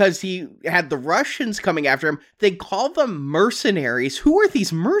because he had the Russians coming after him. They call them mercenaries. Who are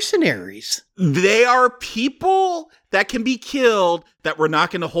these mercenaries? They are people that can be killed that we're not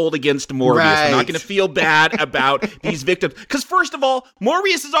going to hold against Morbius. We're not going to feel bad about these victims. Because first of all,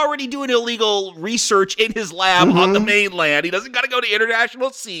 Morbius is already doing illegal research in his lab on the mainland. He doesn't got to go to international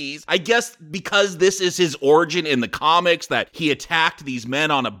seas. I guess because this is his origin in the comics, that he attacked these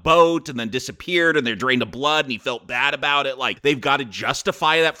men on a boat and then disappeared and they're drained of blood and he felt bad about it. Like, they've got to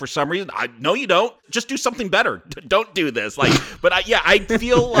justify that for some reason. No, you don't. Just do something better. Don't do this. Like, but I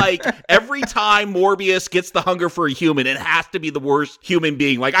feel like every time Morbius gets the hunger for a human, it has to be the worst human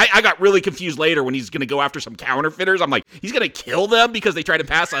being. Like, I got really confused later when he's going to go after some counterfeiters. I'm like, he's going to kill them because they try to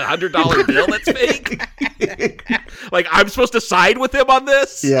pass a $100 bill that's fake? Like, I'm supposed to side with him on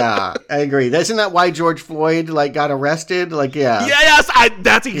this? Yeah, I agree. Isn't that why George Floyd, like, got arrested? Like, yeah. Yes,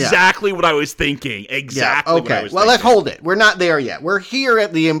 that's exactly what I was thinking. Exactly what I was thinking. Let's hold it. We're not there yet. We're here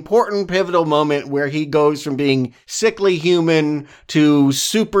at the important pivotal moment where he goes from being sickly human to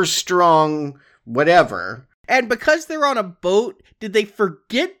super strong whatever. And because they're on a boat, did they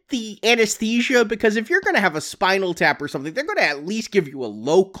forget the anesthesia? Because if you're going to have a spinal tap or something, they're going to at least give you a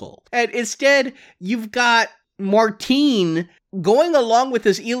local. And instead, you've got Martine going along with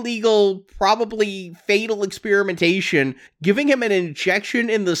this illegal, probably fatal experimentation, giving him an injection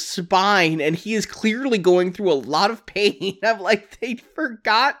in the spine, and he is clearly going through a lot of pain. I'm like, they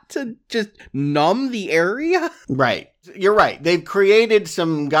forgot to just numb the area? Right. You're right. They've created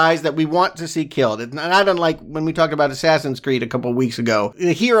some guys that we want to see killed. It's not unlike when we talked about Assassin's Creed a couple of weeks ago.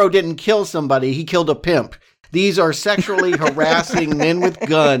 The hero didn't kill somebody, he killed a pimp. these are sexually harassing men with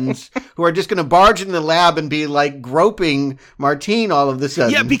guns who are just going to barge in the lab and be like groping Martine all of a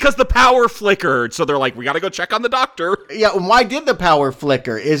sudden. Yeah, because the power flickered. So they're like, we got to go check on the doctor. Yeah, and why did the power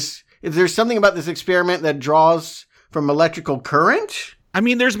flicker? Is there something about this experiment that draws from electrical current? I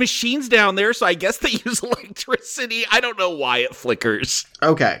mean, there's machines down there, so I guess they use electricity. I don't know why it flickers.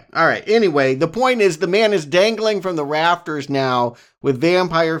 Okay, all right. Anyway, the point is the man is dangling from the rafters now with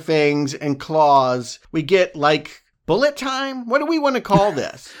vampire fangs and claws. We get, like, bullet time? What do we want to call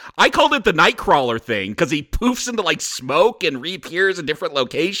this? I called it the Nightcrawler thing, because he poofs into, like, smoke and reappears in different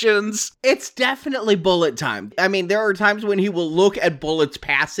locations. It's definitely bullet time. I mean, there are times when he will look at bullets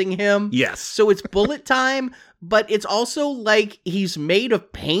passing him. Yes. So it's bullet time. But it's also like he's made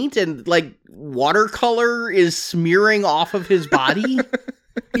of paint and like watercolor is smearing off of his body.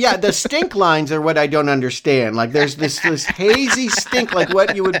 Yeah, the stink lines are what I don't understand. Like there's this hazy stink, like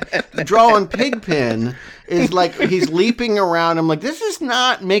what you would draw on Pigpen, is like he's leaping around. I'm like, this is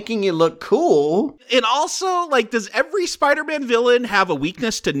not making you look cool. And also, like, does every Spider-Man villain have a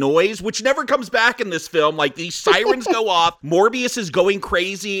weakness to noise, which never comes back in this film? Like, these sirens go off, Morbius is going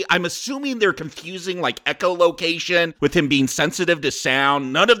crazy. I'm assuming they're confusing, like, echolocation with him being sensitive to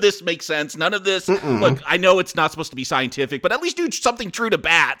sound. None of this makes sense. None of this. Look, I know it's not supposed to be scientific, but at least do something true to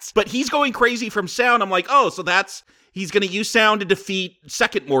bats. But he's going crazy from sound. I'm like, oh, so he's going to use sound to defeat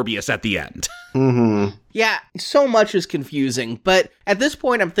second Morbius at the end. Mm-hmm. Yeah, so much is confusing, but at this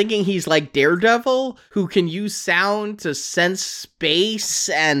point I'm thinking he's like Daredevil, who can use sound to sense space,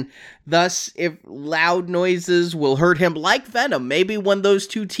 and thus if loud noises will hurt him like Venom, maybe when those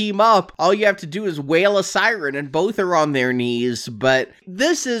two team up, all you have to do is wail a siren and both are on their knees. But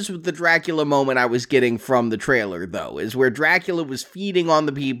this is the Dracula moment I was getting from the trailer, though, is where Dracula was feeding on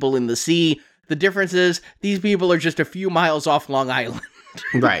the people in the sea. The difference is these people are just a few miles off Long Island.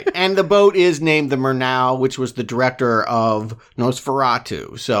 Right. And the boat is named the Murnau, which was the director of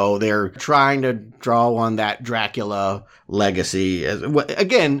Nosferatu. So they're trying to draw on that Dracula legacy.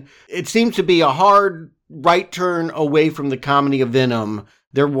 Again, it seems to be a hard right turn away from the comedy of Venom.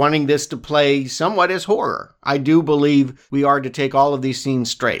 They're wanting this to play somewhat as horror. I do believe we are to take all of these scenes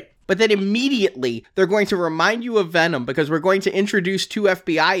straight. But then immediately, they're going to remind you of Venom because we're going to introduce two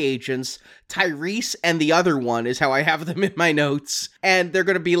FBI agents, Tyrese and the other one is how I have them in my notes. And they're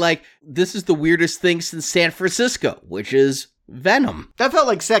going to be like, this is the weirdest thing since San Francisco, which is Venom. That felt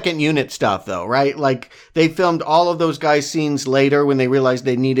like second unit stuff, though, right? Like, they filmed all of those guys' scenes later when they realized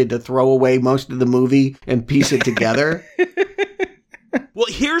they needed to throw away most of the movie and piece it together. Well,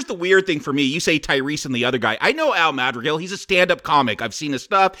 here's the weird thing for me. You say Tyrese and the other guy. I know Al Madrigal. He's a stand-up comic. I've seen his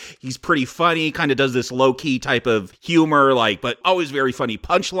stuff. He's pretty funny, kind of does this low-key type of humor, but always very funny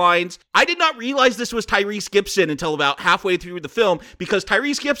punchlines. I did not realize this was Tyrese Gibson until about halfway through the film, because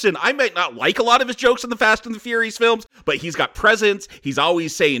Tyrese Gibson, I might not like a lot of his jokes in the Fast and the Furious films, but he's got presence. He's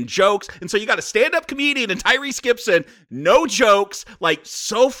always saying jokes. And so you got a stand-up comedian and Tyrese Gibson, no jokes,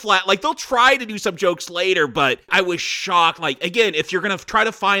 so flat. They'll try to do some jokes later, but I was shocked. Again, if you're going to try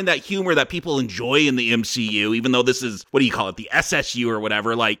to find that humor that people enjoy in the MCU, even though this is, what do you call it, the SSU or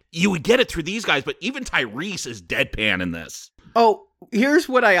whatever, you would get it through these guys, but even Tyrese is deadpan in this. Oh, here's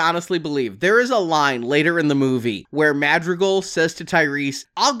what I honestly believe. There is a line later in the movie where Madrigal says to Tyrese,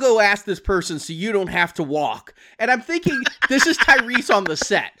 I'll go ask this person so you don't have to walk. And I'm thinking, this is Tyrese on the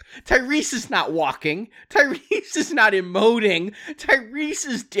set. Tyrese is not walking. Tyrese is not emoting. Tyrese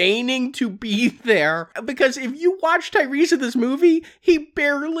is deigning to be there. Because if you watch Tyrese in this movie, he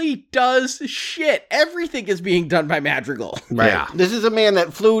barely does shit. Everything is being done by Madrigal. Right. Yeah. This is a man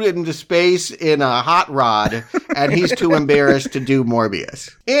that flew into space in a hot rod, and he's too embarrassed to do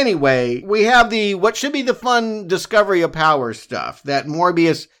Morbius. Anyway, we have what should be the fun discovery of power stuff, that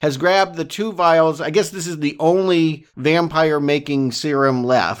Morbius has grabbed the 2 vials. I guess this is the only vampire-making serum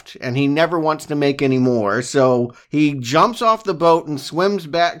left, and he never wants to make any more. So he jumps off the boat and swims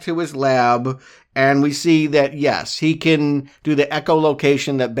back to his lab, and we see that, yes, he can do the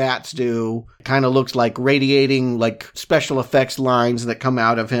echolocation that bats do. Kind of looks like radiating, special effects lines that come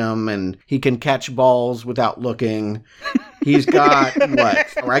out of him, and he can catch balls without looking. He's got,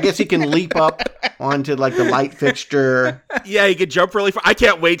 or I guess he can leap up onto, the light fixture. Yeah, he could jump really far. I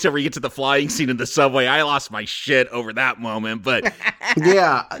can't wait till we get to the flying scene in the subway. I lost my shit over that moment, but...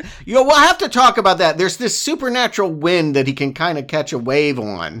 Yeah. We'll have to talk about that. There's this supernatural wind that he can kind of catch a wave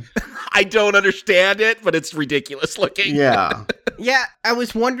on. I don't understand it, but it's ridiculous looking. Yeah. Yeah, I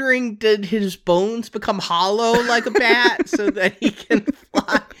was wondering, did his bones become hollow like a bat so that he can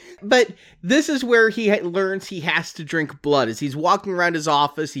fly? But this is where he learns he has to drink blood. As he's walking around his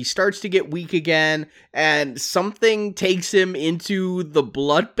office, he starts to get weak again, and something takes him into the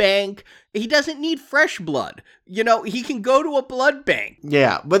blood bank. He doesn't need fresh blood. You know, he can go to a blood bank.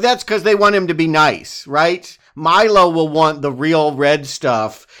 Yeah, but that's because they want him to be nice, right? Milo will want the real red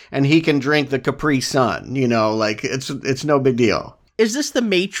stuff, and he can drink the Capri Sun. You know, like, it's no big deal. Is this the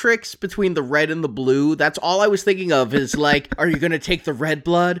Matrix between the red and the blue? That's all I was thinking of is like, are you going to take the red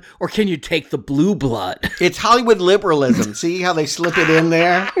blood or can you take the blue blood? It's Hollywood liberalism. See how they slip it in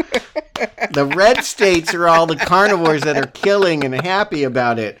there? The red states are all the carnivores that are killing and happy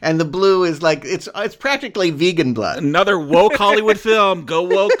about it. And the blue is like, it's practically vegan blood. Another woke Hollywood film. Go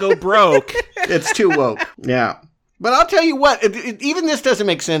woke, go broke. It's too woke. Yeah. But I'll tell you what, even this doesn't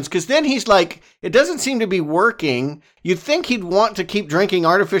make sense, because then he's like, it doesn't seem to be working. You'd think he'd want to keep drinking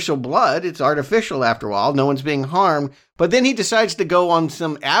artificial blood. It's artificial after all. No one's being harmed. But then he decides to go on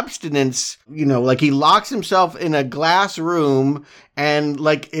some abstinence, you know, like he locks himself in a glass room and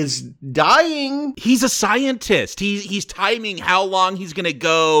like is dying. He's a scientist. He's timing how long he's going to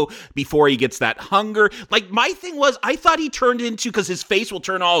go before he gets that hunger. Like, my thing was, I thought he turned into, because his face will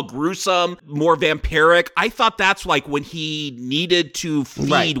turn all gruesome, more vampiric. I thought that's like when he needed to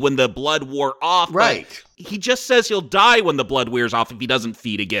feed when the blood wore off. Right. But he just says he'll die when the blood wears off if he doesn't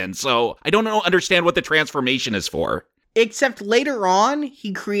feed again. So I don't understand what the transformation is for. Except later on,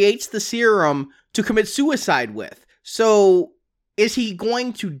 he creates the serum to commit suicide with. So is he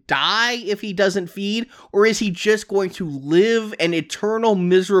going to die if he doesn't feed? Or is he just going to live an eternal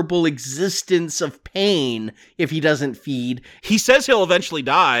miserable existence of pain if he doesn't feed? He says he'll eventually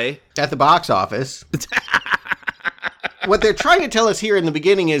die. At the box office. What they're trying to tell us here in the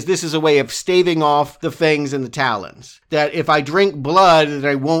beginning is this is a way of staving off the fangs and the talons. That if I drink blood, that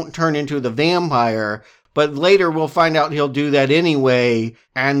I won't turn into the vampire. But later we'll find out he'll do that anyway,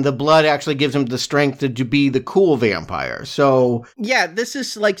 and the blood actually gives him the strength to be the cool vampire. So yeah, this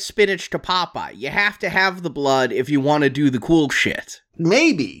is like spinach to Popeye. You have to have the blood if you want to do the cool shit.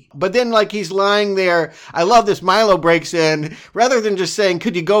 Maybe. But then, like, he's lying there. I love this. Milo breaks in. Rather than just saying,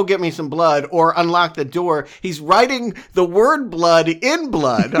 could you go get me some blood or unlock the door, he's writing the word blood in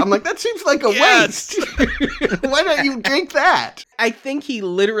blood. I'm like, that seems like a waste. Why don't you drink that? I think he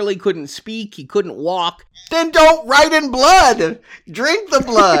literally couldn't speak. He couldn't walk. Then don't write in blood. Drink the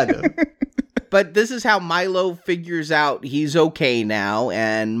blood. But this is how Milo figures out he's okay now,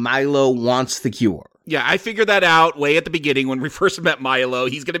 and Milo wants the cure. Yeah, I figured that out way at the beginning when we first met Milo.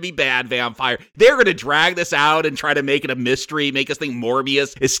 He's going to be bad vampire. They're going to drag this out and try to make it a mystery, make us think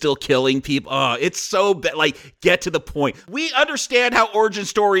Morbius is still killing people. Oh, it's so bad. Like, get to the point. We understand how origin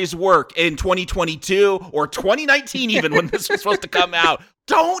stories work in 2022 or 2019 even when this was supposed to come out.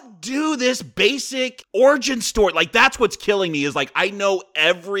 Don't do this basic origin story. Like, that's what's killing me is, like, I know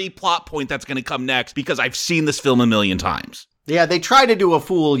every plot point that's going to come next because I've seen this film a million times. Yeah, they try to do a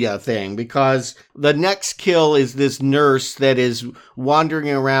fool ya thing because the next kill is this nurse that is wandering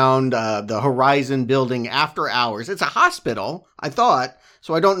around the Horizon building after hours. It's a hospital, I thought,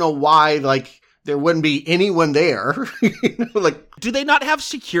 so I don't know why, like, there wouldn't be anyone there. You know, like, do they not have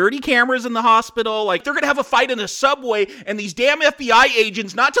security cameras in the hospital? Like, they're going to have a fight in a subway, and these damn FBI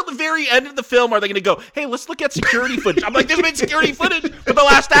agents, not till the very end of the film are they going to go, hey, let's look at security footage. I'm like, there's been security footage for the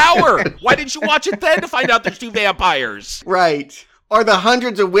last hour. Why didn't you watch it then to find out there's two vampires? Right. Or the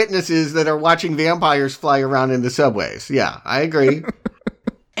hundreds of witnesses that are watching vampires fly around in the subways. Yeah, I agree.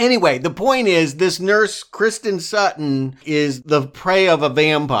 Anyway, the point is, this nurse, Kristen Sutton, is the prey of a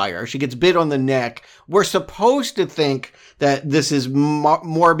vampire. She gets bit on the neck. We're supposed to think that this is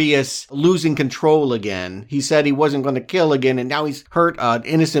Morbius losing control again. He said he wasn't going to kill again, and now he's hurt an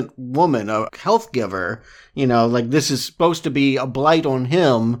innocent woman, a health giver. You know, like, this is supposed to be a blight on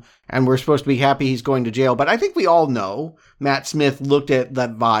him, and we're supposed to be happy he's going to jail. But I think we all know, Matt Smith looked at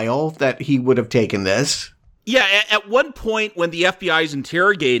that vial, that he would have taken this. Yeah, at one point when the FBI is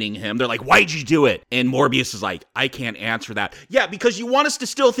interrogating him, they're like, why'd you do it? And Morbius is like, I can't answer that. Yeah, because you want us to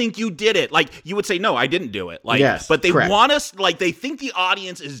still think you did it. Like, you would say, no, I didn't do it. Like, yes, but they correct. want us, like, they think the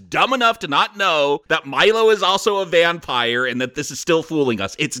audience is dumb enough to not know that Milo is also a vampire and that this is still fooling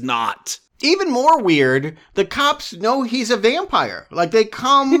us. It's not. Even more weird, the cops know he's a vampire. Like, they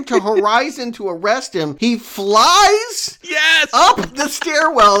come to Horizon to arrest him. He flies up the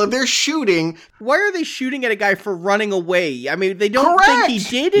stairwell and they're shooting. Why are they shooting at a guy for running away? I mean, they don't think he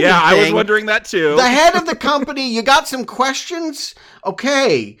did anything. Yeah, I was wondering that too. The head of the company, you got some questions?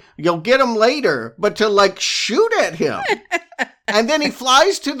 Okay, you'll get them later. But to, like, shoot at him. And then he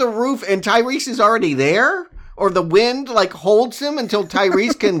flies to the roof and Tyrese is already there? or the wind like holds him until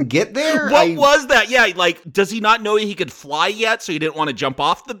Tyrese can get there? What was that? Yeah, like, does he not know he could fly yet, so he didn't want to jump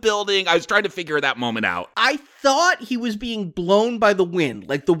off the building? I was trying to figure that moment out. I thought he was being blown by the wind.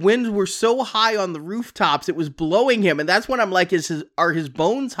 Like, the winds were so high on the rooftops, it was blowing him. And that's when I'm like, are his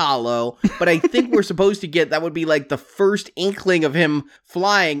bones hollow? But I think we're supposed to get, that would be like the first inkling of him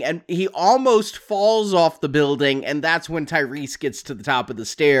flying. And he almost falls off the building. And that's when Tyrese gets to the top of the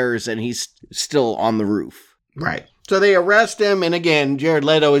stairs and he's still on the roof. Right. So they arrest him, and again, Jared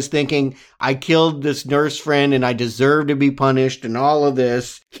Leto is thinking, I killed this nurse friend and I deserve to be punished and all of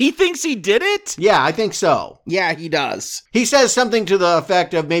this. He thinks he did it? Yeah, I think so. Yeah, he does. He says something to the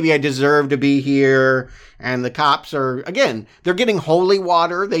effect of, maybe I deserve to be here. And the cops are, again, they're getting holy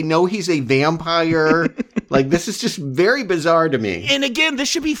water. They know he's a vampire. Like, this is just very bizarre to me. And again, this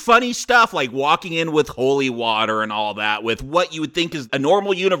should be funny stuff, like walking in with holy water and all that, with what you would think is a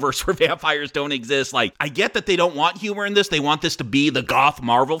normal universe where vampires don't exist. Like, I get that they don't want humor in this. They want this to be the goth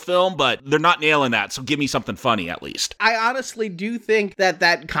Marvel film, but they're not nailing that. So give me something funny, at least. I honestly do think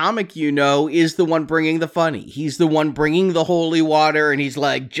that comic, is the one bringing the funny. He's the one bringing the holy water, and he's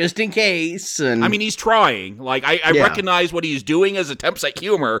like, just in case. And I mean, he's trying. Like, I recognize what he's doing as attempts at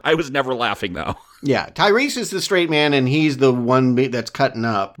humor. I was never laughing, though. Yeah, Tyrese is the straight man, and he's the one that's cutting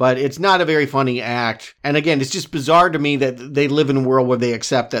up. But it's not a very funny act. And again, it's just bizarre to me that they live in a world where they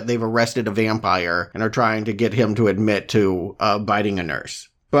accept that they've arrested a vampire and are trying to get him to admit to biting a nurse.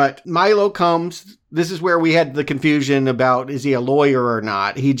 But Milo comes. This is where we had the confusion about, is he a lawyer or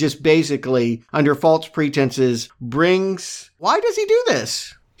not? He just basically, under false pretenses, brings... Why does he do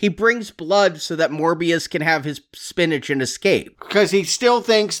this? He brings blood so that Morbius can have his spinach and escape. Because he still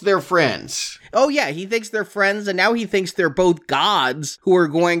thinks they're friends. Oh yeah, he thinks they're friends, and now he thinks they're both gods who are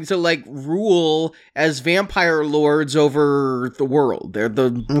going to, like, rule as vampire lords over the world. They're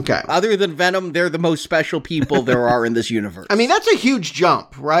other than Venom, they're the most special people there are in this universe. I mean, that's a huge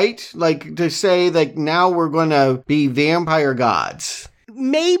jump, right? Like, to say, like, now we're going to be vampire gods.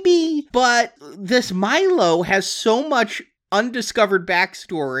 Maybe, but this Milo has so much undiscovered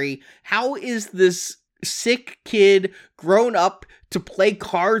backstory. How is this sick kid grown up to play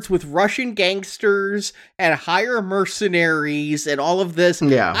cards with Russian gangsters and hire mercenaries and all of this?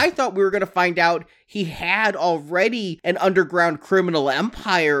 Yeah. I thought we were going to find out he had already an underground criminal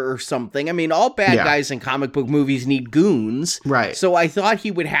empire or something. I mean, all bad guys in comic book movies need goons. Right. So I thought he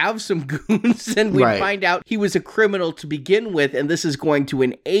would have some goons and we'd find out he was a criminal to begin with, and this is going to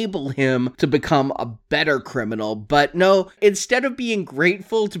enable him to become a better criminal. But no, instead of being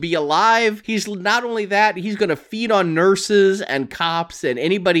grateful to be alive, he's not only that, he's going to feed on nurses and cops and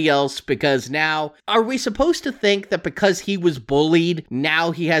anybody else, because now, are we supposed to think that because he was bullied,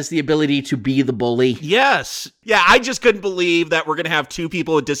 now he has the ability to be the bully? Yes. Yeah, I just couldn't believe that we're going to have two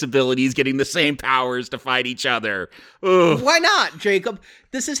people with disabilities getting the same powers to fight each other. Ugh. Why not, Jacob?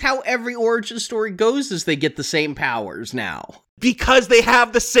 This is how every origin story goes, is they get the same powers now. Because they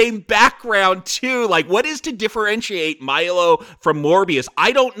have the same background, too. Like, what is to differentiate Milo from Morbius?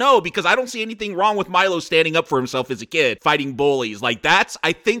 I don't know, because I don't see anything wrong with Milo standing up for himself as a kid, fighting bullies. Like, that's,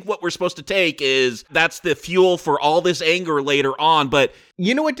 I think what we're supposed to take is that's the fuel for all this anger later on, but...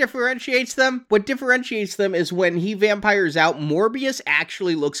 You know what differentiates them? What differentiates them is when he vampires out, Morbius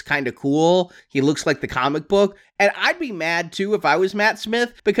actually looks kind of cool. He looks like the comic book. And I'd be mad, too, if I was Matt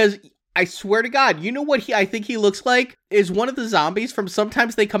Smith, because... I swear to God, you know what I think he looks like? Is one of the zombies from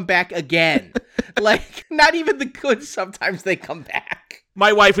Sometimes They Come Back Again. Like, not even the good Sometimes They Come Back.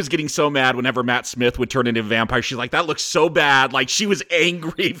 My wife was getting so mad whenever Matt Smith would turn into a vampire. She's like, that looks so bad. Like, she was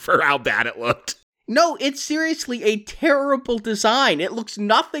angry for how bad it looked. No, it's seriously a terrible design. It looks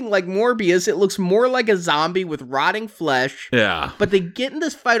nothing like Morbius. It looks more like a zombie with rotting flesh. Yeah. But they get in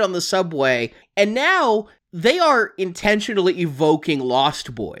this fight on the subway, and now they are intentionally evoking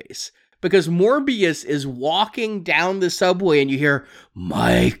Lost Boys. Because Morbius is walking down the subway and you hear,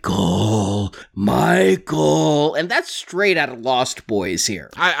 Michael, Michael. And that's straight out of Lost Boys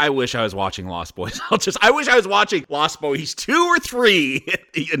here. I wish I was watching Lost Boys. I wish I was watching Lost Boys 2 or 3,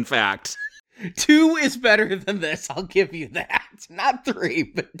 in fact. 2 is better than this, I'll give you that. Not 3,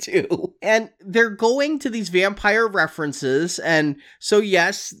 but 2. And they're going to these vampire references, and so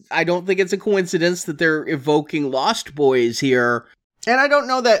yes, I don't think it's a coincidence that they're evoking Lost Boys here. And I don't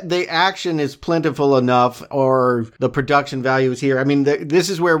know that the action is plentiful enough or the production value is here. I mean, this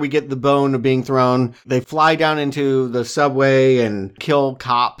is where we get the bone of being thrown. They fly down into the subway and kill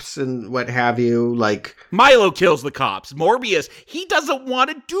cops and what have you. Like, Milo kills the cops. Morbius, he doesn't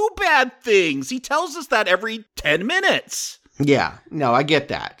want to do bad things. He tells us that every 10 minutes. Yeah, no, I get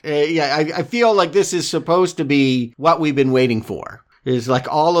that. I feel like this is supposed to be what we've been waiting for. is like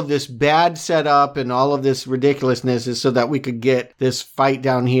all of this bad setup and all of this ridiculousness is so that we could get this fight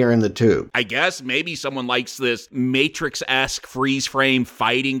down here in the tube. I guess maybe someone likes this Matrix-esque freeze frame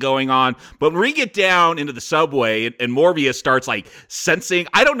fighting going on. But when we get down into the subway and Morbius starts like sensing,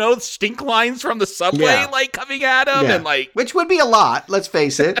 I don't know, stink lines from the subway like coming at him and like, which would be a lot, let's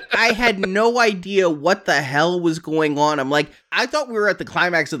face it. I had no idea what the hell was going on. I'm like, I thought we were at the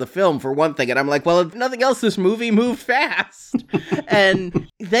climax of the film for one thing, and I'm like, well, if nothing else, this movie moved fast. And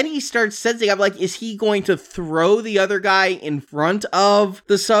then he starts sensing, I'm like, is he going to throw the other guy in front of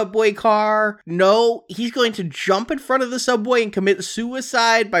the subway car? No, he's going to jump in front of the subway and commit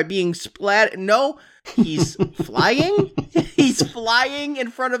suicide by being splat. No, he's flying? He's flying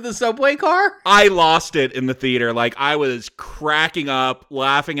in front of the subway car? I lost it in the theater. Like, I was cracking up,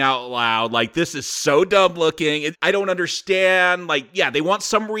 laughing out loud. Like, this is so dumb looking. I don't understand. Like, yeah, they want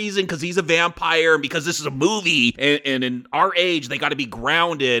some reason because he's a vampire and because this is a movie. And in our age, they got to be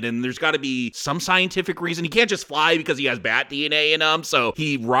grounded and there's got to be some scientific reason. He can't just fly because he has bat DNA in him. So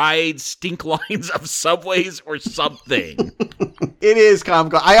he rides stink lines of subways or something. It is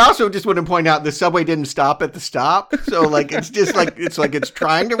comical. I also just want to point out the subway didn't stop at the stop. So like, it's just like, it's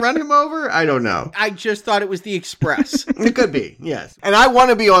trying to run him over. I don't know. I just thought it was the express. It could be, yes. And I want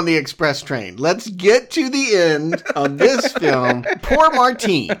to be on the express train. Let's get to the end of this film. Poor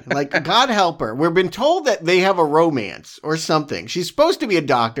Martine, like, God help her. We've been told that they have a romance or something. She's supposed to be a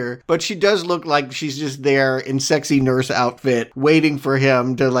doctor, but she does look like she's just there in sexy nurse outfit, waiting for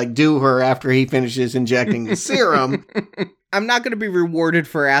him to like do her after he finishes injecting the serum. I'm not going to be rewarded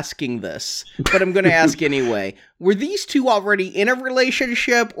for asking this, but I'm going to ask anyway. Were these two already in a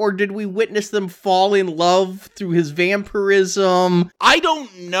relationship, or did we witness them fall in love through his vampirism? I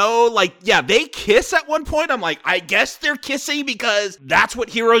don't know. Like, yeah, they kiss at one point. I'm like, I guess they're kissing because that's what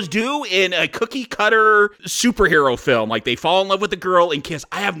heroes do in a cookie cutter superhero film. Like, they fall in love with a girl and kiss.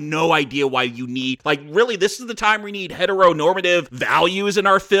 I have no idea why you need, like, really, this is the time we need heteronormative values in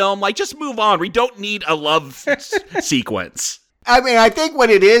our film. Like, just move on. We don't need a love sequence. I mean, I think what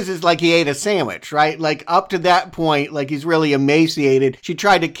it is like he ate a sandwich, right? Like up to that point, like he's really emaciated. She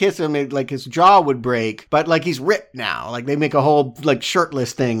tried to kiss him and like his jaw would break, but like he's ripped now. Like they make a whole like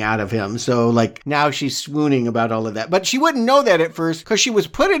shirtless thing out of him. So like now she's swooning about all of that. But she wouldn't know that at first because she was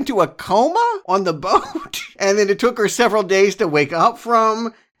put into a coma on the boat. And then it took her several days to wake up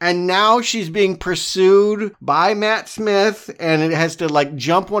from. And now she's being pursued by Matt Smith and it has to like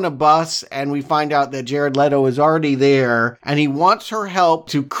jump on a bus. And we find out that Jared Leto is already there and he wants her help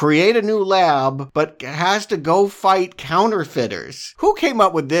to create a new lab, but has to go fight counterfeiters. Who came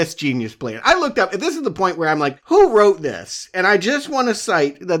up with this genius plan? I looked up, this is the point where I'm like, who wrote this? And I just want to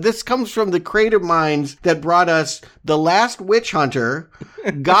cite that this comes from the creative minds that brought us The Last Witch Hunter,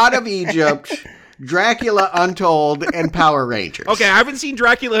 God of Egypt, Dracula Untold, and Power Rangers. Okay, I haven't seen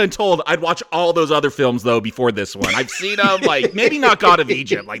Dracula Untold. I'd watch all those other films, though, before this one. I've seen them, like, maybe not God of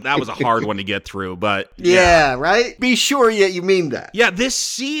Egypt. Like, that was a hard one to get through, but... Yeah, right? Be sure you mean that. Yeah, this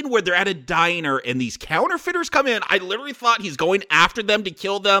scene where they're at a diner and these counterfeiters come in, I literally thought he's going after them to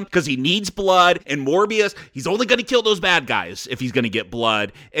kill them because he needs blood, and Morbius, he's only going to kill those bad guys if he's going to get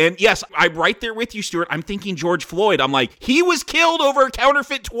blood. And yes, I'm right there with you, Stuart. I'm thinking George Floyd. I'm like, he was killed over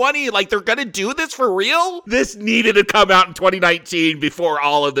counterfeit 20. Like, they're going to do this for real? This needed to come out in 2019 before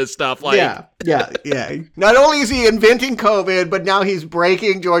all of this stuff. Like, yeah. Not only is he inventing COVID, but now he's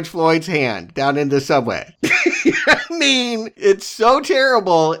breaking George Floyd's hand down in the subway. I mean, it's so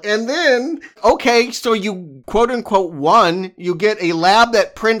terrible. And then, okay, so you quote unquote won, you get a lab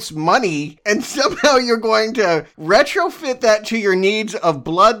that prints money, and somehow you're going to retrofit that to your needs of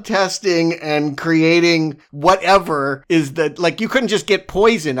blood testing and creating whatever is the, like, you couldn't just get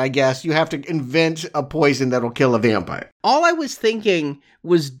poison, I guess. You have to invent a poison that'll kill a vampire. All I was thinking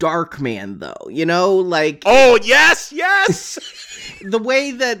was Darkman, though, you know, like... Oh, yes! The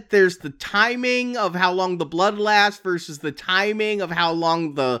way that there's the timing of how long the blood lasts versus the timing of how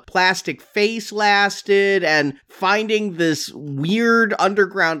long the plastic face lasted and finding this weird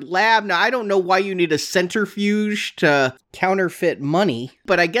underground lab. Now, I don't know why you need a centrifuge to counterfeit money,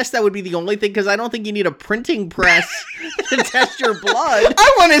 but I guess that would be the only thing because I don't think you need a printing press to test your blood.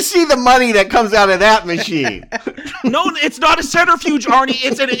 I want to see the money that comes out of that machine. No, it's not a centrifuge, Arnie.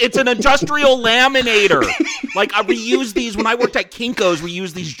 It's an industrial laminator. Like, we use these when I worked at Kinko's. We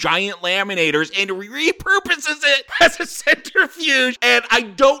use these giant laminators, and repurposes it as a centrifuge. And I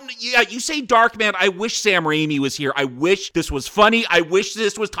don't. Yeah, you say Darkman. I wish Sam Raimi was here. I wish this was funny. I wish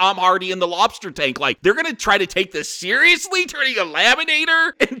this was Tom Hardy in the lobster tank. Like, they're gonna try to take this seriously, turning a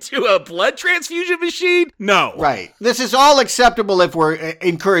laminator into a blood transfusion machine? No. Right. This is all acceptable if we're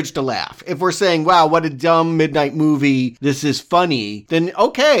encouraged to laugh. If we're saying, "Wow, what a dumb midnight movie this is funny, then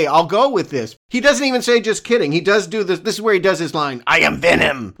okay, I'll go with this. He doesn't even say just kidding. He does do this. This is where he does his line, I am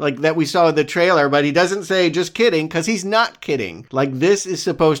Venom, like that we saw in the trailer, but he doesn't say just kidding because he's not kidding. Like, this is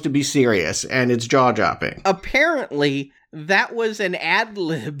supposed to be serious and it's jaw-dropping. Apparently, that was an ad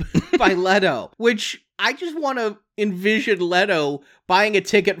lib by Leto, which I just want to envision Leto buying a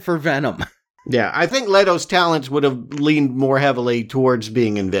ticket for Venom. Yeah, I think Leto's talents would have leaned more heavily towards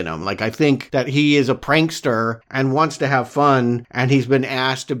being in Venom. Like, I think that he is a prankster and wants to have fun, and he's been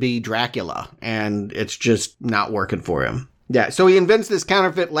asked to be Dracula, and it's just not working for him. Yeah, so he invents this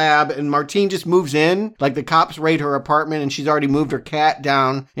counterfeit lab, and Martine just moves in. Like, the cops raid her apartment, and she's already moved her cat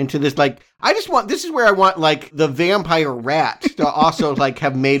down into this, like, this is where I want, like, the vampire rat to also, like,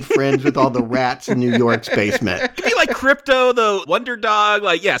 have made friends with all the rats in New York's basement. It'd be like Crypto, the Wonder Dog,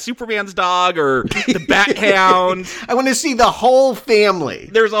 like, yeah, Superman's dog, or the Bat Hound. I want to see the whole family.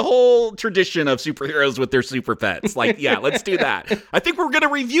 There's a whole tradition of superheroes with their super pets. Like, yeah, let's do that. I think we're going to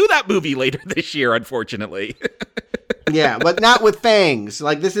review that movie later this year, unfortunately. Yeah, but not with fangs.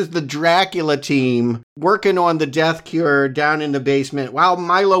 Like, this is the Dracula team working on the death cure down in the basement while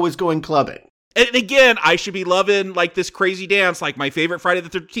Milo is going clubbing. And again, I should be loving, like, this crazy dance. Like, my favorite Friday the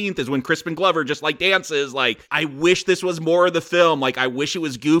 13th is when Crispin Glover just, like, dances. Like, I wish this was more of the film. Like, I wish it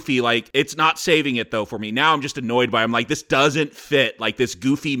was goofy. Like, it's not saving it, though, for me. Now I'm just annoyed by it. I'm like, this doesn't fit. Like, this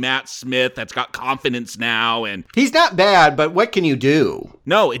goofy Matt Smith that's got confidence now. And he's not bad, but what can you do?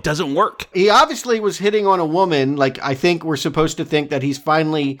 No, it doesn't work. He obviously was hitting on a woman. Like, I think we're supposed to think that he's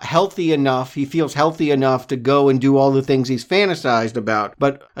finally healthy enough. He feels healthy enough to go and do all the things he's fantasized about.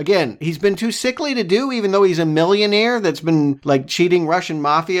 But again, he's been too sickly to do, even though he's a millionaire that's been, like, cheating Russian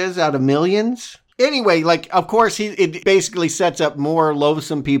mafias out of millions. Anyway, like, of course, it basically sets up more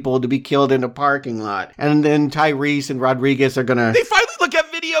loathsome people to be killed in a parking lot. And then Tyrese and Rodriguez are gonna... They finally look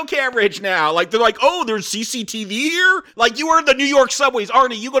at video coverage now. Like, they're like, oh, there's CCTV here? Like, you are in the New York subways.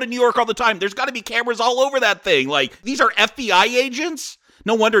 Arnie, you go to New York all the time. There's got to be cameras all over that thing. Like, these are FBI agents?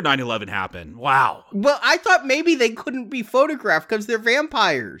 No wonder 9/11 happened. Wow. Well, I thought maybe they couldn't be photographed because they're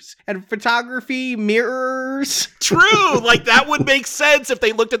vampires. And photography, mirrors. True. Like, that would make sense if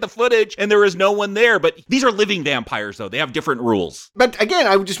they looked at the footage and there was no one there. But these are living vampires, though. They have different rules. But again,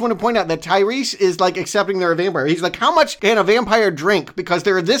 I just want to point out that Tyrese is, like, accepting they're a vampire. He's like, how much can a vampire drink? Because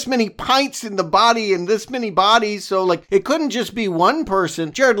there are this many pints in the body and this many bodies. So, like, it couldn't just be one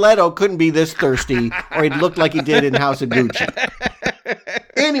person. Jared Leto couldn't be this thirsty, or he'd look like he did in House of Gucci.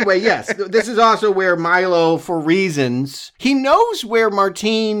 Anyway, yes, this is also where Milo, for reasons, he knows where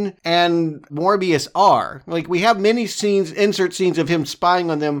Martine and Morbius are. Like, we have many scenes, insert scenes of him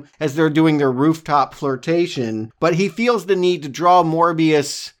spying on them as they're doing their rooftop flirtation, but he feels the need to draw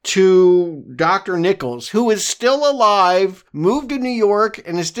Morbius to Dr. Nichols, who is still alive, moved to New York,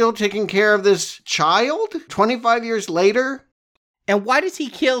 and is still taking care of this child 25 years later. And why does he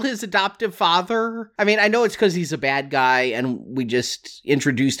kill his adoptive father? I mean, I know it's because he's a bad guy and we just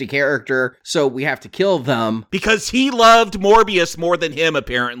introduced a character, so we have to kill them. Because he loved Morbius more than him,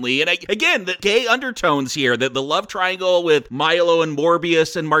 apparently. And again, the gay undertones here, the love triangle with Milo and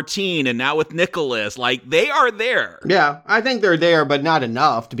Morbius and Martine, and now with Nicholas, like, they are there. Yeah, I think they're there, but not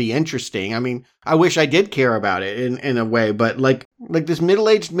enough to be interesting. I mean, I wish I did care about it in a way, but like this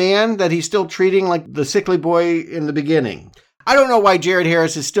middle-aged man that he's still treating like the sickly boy in the beginning. I don't know why Jared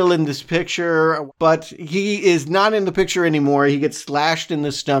Harris is still in this picture, but he is not in the picture anymore. He gets slashed in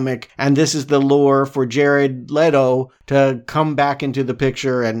the stomach, and this is the lure for Jared Leto to come back into the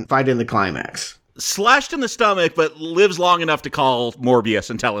picture and fight in the climax. Slashed in the stomach, but lives long enough to call Morbius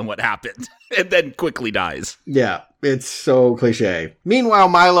and tell him what happened, and then quickly dies. Yeah, it's so cliche. Meanwhile,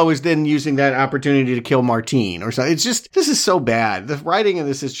 Milo is then using that opportunity to kill Martine or something. It's just, this is so bad. The writing in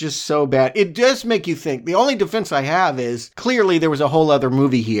this is just so bad. It does make you think. The only defense I have is clearly there was a whole other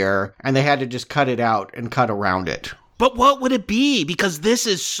movie here, and they had to just cut it out and cut around it. But what would it be? Because this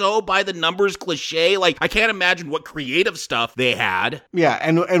is so by the numbers cliche. Like, I can't imagine what creative stuff they had. Yeah,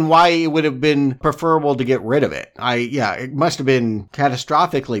 and why it would have been preferable to get rid of it. It must have been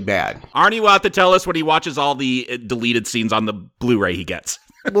catastrophically bad. Arnie will have to tell us when he watches all the deleted scenes on the Blu-ray he gets.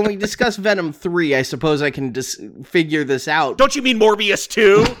 When we discuss Venom 3, I suppose I can just figure this out. Don't you mean Morbius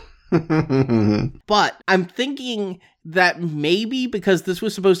 2? But I'm thinking that maybe because this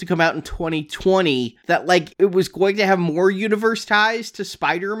was supposed to come out in 2020, that like it was going to have more universe ties to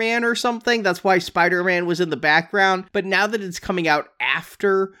Spider-Man or something. That's why Spider-Man was in the background. But now that it's coming out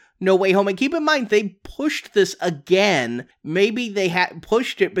after No Way Home, and keep in mind, they pushed this again. Maybe they had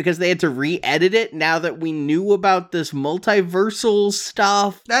pushed it because they had to re-edit it now that we knew about this multiversal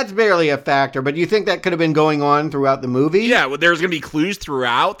stuff. That's barely a factor, but do you think that could have been going on throughout the movie? Yeah, well, there's going to be clues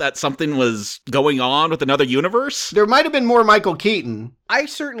throughout that something was going on with another universe. There might have been more Michael Keaton. I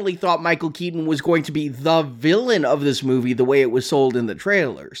certainly thought Michael Keaton was going to be the villain of this movie the way it was sold in the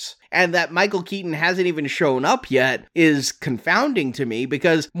trailers. And that Michael Keaton hasn't even shown up yet is confounding to me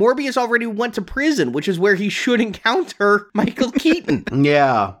because Morbius already went to prison, which is where he should encounter Michael Keaton.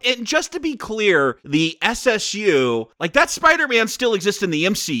 Yeah. And just to be clear, the SSU, like that Spider-Man still exists in the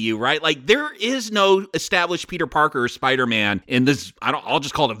MCU, right? Like there is no established Peter Parker Spider-Man in this, I'll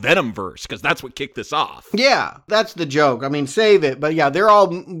just call it a Venomverse because that's what kicked this off. Yeah, that's the joke. I mean, save it. But yeah, they're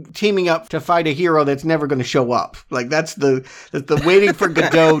all teaming up to fight a hero that's never going to show up. Like that's the waiting for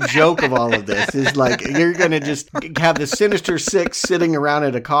Godot joke of all of this is like you're going to just have the Sinister Six sitting around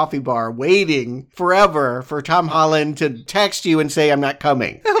at a coffee bar waiting forever for Tom Holland to text you and say, I'm not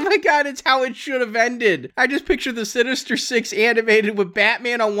coming. Oh my God, it's how it should have ended. I just picture the Sinister Six animated with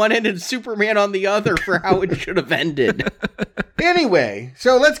Batman on one end and Superman on the other for how it should have ended. Anyway,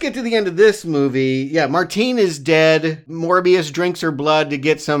 so let's get to the end of this movie. Yeah, Martine is dead. Morbius drinks her blood to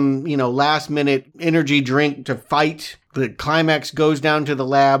get some, last minute energy drink to fight. The climax goes down to the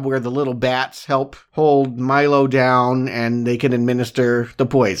lab where the little bats help hold Milo down and they can administer the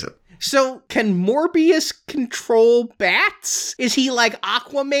poison. So, can Morbius control bats? Is he like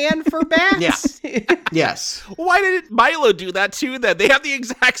Aquaman for bats? Yeah. Yes. Why didn't Milo do that too then? They have the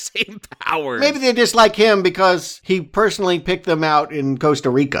exact same powers. Maybe they dislike him because he personally picked them out in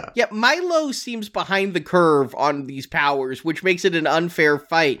Costa Rica. Yeah, Milo seems behind the curve on these powers, which makes it an unfair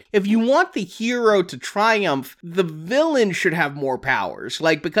fight. If you want the hero to triumph, the villain should have more powers.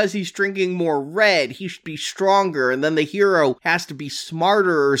 Like, because he's drinking more red, he should be stronger, and then the hero has to be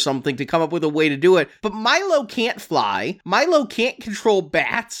smarter or something to come up with a way to do it. But Milo can't fly. Milo can't control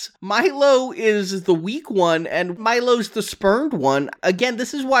bats. Milo is the weak one, and Milo's the spurned one. Again,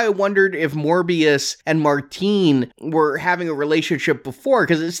 this is why I wondered if Morbius and Martine were having a relationship before,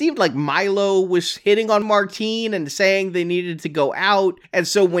 because it seemed like Milo was hitting on Martine and saying they needed to go out. And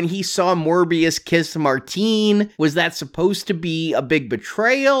so when he saw Morbius kiss Martine, was that supposed to be a big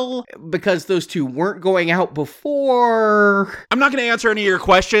betrayal? Because those two weren't going out before? I'm not going to answer any of your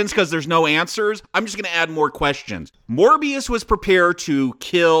questions because there's no answers. I'm just going to add more questions. Morbius was prepared to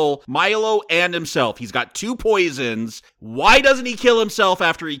kill Milo and himself. He's got two poisons. Why doesn't he kill himself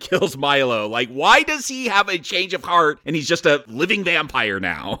after he kills Milo? Like, why does he have a change of heart and he's just a living vampire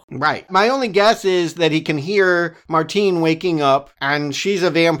now? Right. My only guess is that he can hear Martine waking up and she's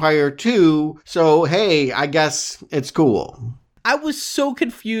a vampire too. So, hey, I guess it's cool. I was so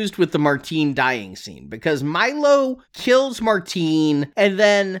confused with the Martine dying scene because Milo kills Martine and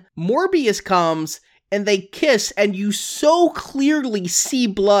then Morbius comes and they kiss and you so clearly see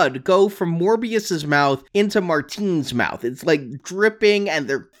blood go from Morbius's mouth into Martine's mouth. It's like dripping and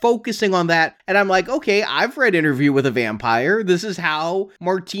they're focusing on that. And I'm like, okay, I've read Interview with a Vampire. This is how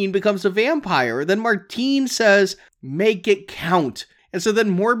Martine becomes a vampire. Then Martine says, make it count. And so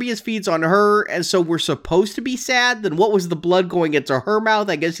then Morbius feeds on her, and so we're supposed to be sad? Then what was the blood going into her mouth?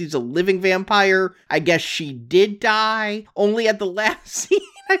 I guess he's a living vampire. I guess she did die. Only at the last scene,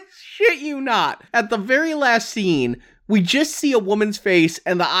 I shit you not. At the very last scene, we just see a woman's face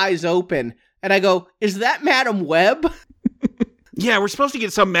and the eyes open. And I go, is that Madam Web? Yeah, we're supposed to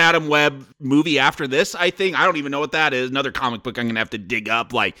get some Madam Web movie after this, I think. I don't even know what that is. Another comic book I'm going to have to dig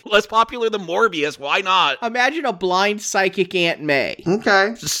up. Like, less popular than Morbius. Why not? Imagine a blind psychic Aunt May.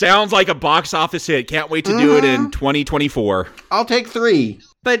 Okay. Sounds like a box office hit. Can't wait to do it in 2024. I'll take 3.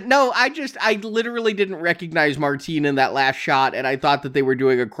 But no, I literally didn't recognize Martine in that last shot, and I thought that they were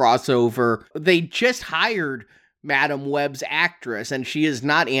doing a crossover. They just hired Madam Web's actress, and she is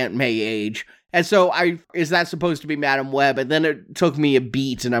not Aunt May age. And so is that supposed to be Madam Web? And then it took me a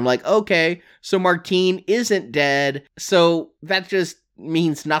beat and I'm like, okay, so Martine isn't dead. So that just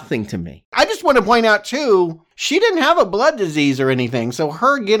means nothing to me. I just want to point out too, she didn't have a blood disease or anything. So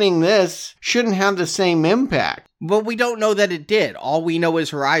her getting this shouldn't have the same impact. But we don't know that it did. All we know is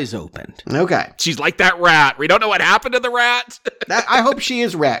her eyes opened. Okay. She's like that rat. We don't know what happened to the rat. I hope she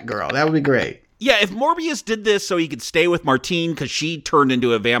is Rat Girl. That would be great. Yeah, if Morbius did this so he could stay with Martine because she turned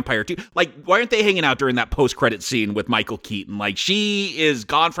into a vampire too, like, why aren't they hanging out during that post-credit scene with Michael Keaton? Like, she is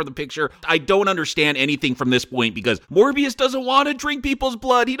gone from the picture. I don't understand anything from this point because Morbius doesn't want to drink people's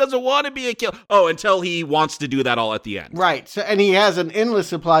blood. He doesn't want to be a killer. Oh, until he wants to do that all at the end. Right. So, and he has an endless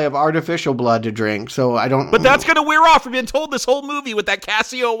supply of artificial blood to drink, so I don't... But that's going to wear off. We've been told this whole movie with that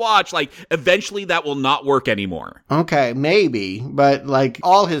Casio watch, like, eventually that will not work anymore. Okay, maybe, but like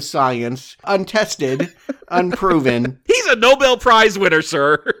all his science, untested, unproven. He's a Nobel Prize winner,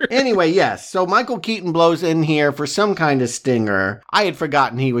 sir. Anyway, yes. So Michael Keaton blows in here for some kind of stinger. I had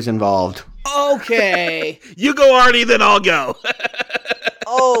forgotten he was involved. Okay. You go, Arnie, then I'll go.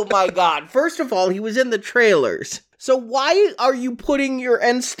 Oh my God. First of all, he was in the trailers. So why are you putting your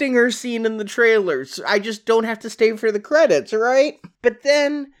end stinger scene in the trailers? I just don't have to stay for the credits, right? But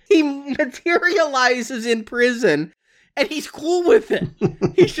then he materializes in prison and he's cool with it.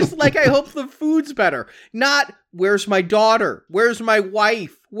 He's just like, I hope the food's better. Not, where's my daughter? Where's my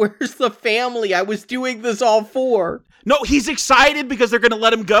wife? Where's the family I was doing this all for? No, he's excited because they're going to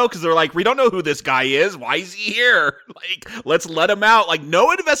let him go because they're like, we don't know who this guy is. Why is he here? Like, let's let him out. Like,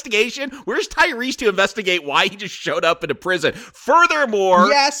 no investigation. Where's Tyrese to investigate why he just showed up in a prison? Furthermore...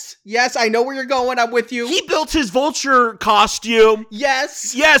 Yes, I know where you're going. I'm with you. He built his vulture costume.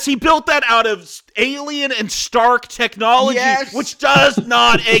 Yes, he built that out of alien and Stark technology, which does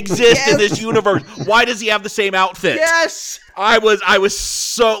not exist in this universe. Why does he have the same outfit? Yes. I was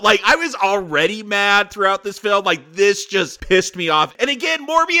so, like, I was already mad throughout this film. Like, this just pissed me off. And again,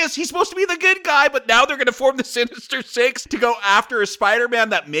 Morbius, he's supposed to be the good guy, but now they're going to form the Sinister Six to go after a Spider-Man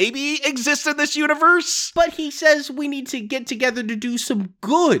that maybe exists in this universe. But he says we need to get together to do some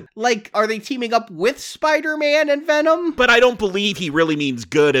good. Like, are they teaming up with Spider-Man and Venom? But I don't believe he really means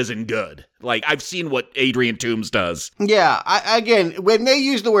good as in good. Like, I've seen what Adrian Toomes does. Yeah, again, when they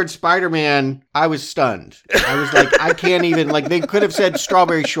used the word Spider-Man, I was stunned. I was like, I can't even, like, they could have said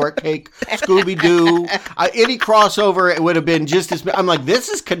Strawberry Shortcake, Scooby-Doo, any crossover, it would have been just as, I'm like, this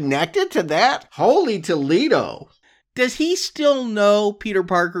is connected to that? Holy Toledo. Does he still know Peter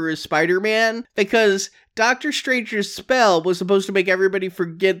Parker is Spider-Man? Because Doctor Strange's spell was supposed to make everybody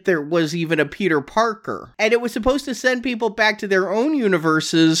forget there was even a Peter Parker. And it was supposed to send people back to their own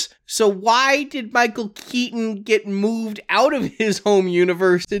universes. So why did Michael Keaton get moved out of his home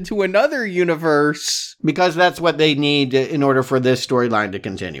universe into another universe? Because that's what they need in order for this storyline to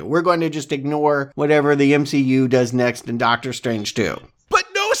continue. We're going to just ignore whatever the MCU does next in Doctor Strange 2. But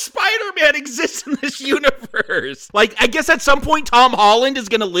no Spider-Man exists in this universe. Like, I guess at some point Tom Holland is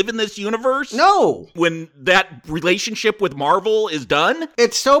going to live in this universe? No. When that relationship with Marvel is done?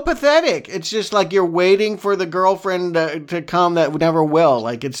 It's so pathetic. It's just like you're waiting for the girlfriend to come that never will.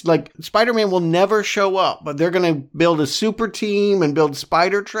 Like, it's like Spider-Man will never show up, but they're going to build a super team and build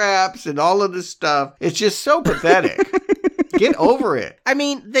spider traps and all of this stuff. It's just so pathetic. Get over it. I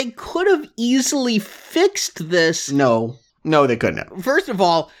mean, they could have easily fixed this. No, they couldn't have. First of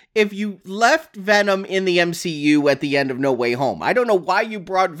all, if you left Venom in the MCU at the end of No Way Home, I don't know why you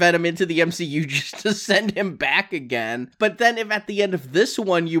brought Venom into the MCU just to send him back again. But then if at the end of this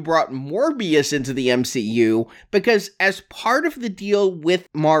one you brought Morbius into the MCU, because as part of the deal with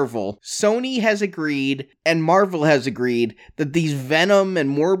Marvel, Sony has agreed and Marvel has agreed that these Venom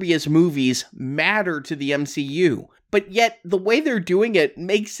and Morbius movies matter to the MCU. But yet, the way they're doing it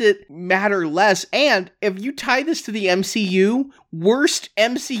makes it matter less. And if you tie this to the MCU, worst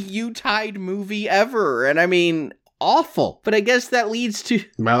MCU-tied movie ever. And I mean, awful. But I guess that leads to...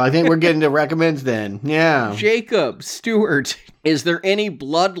 Well, I think we're getting to recommends then. Yeah. Jacob, Stewart, is there any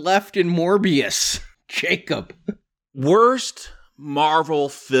blood left in Morbius? Jacob. Worst Marvel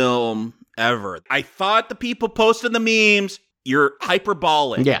film ever. I thought the people posting the memes... You're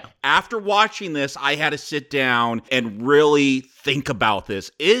hyperbolic. Yeah. After watching this, I had to sit down and really think about this.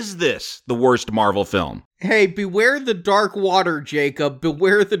 Is this the worst Marvel film? Hey, beware the dark water, Jacob.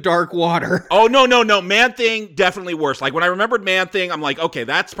 Beware the dark water. Oh, no. Man-Thing, definitely worse. Like, when I remembered Man-Thing, I'm like, okay,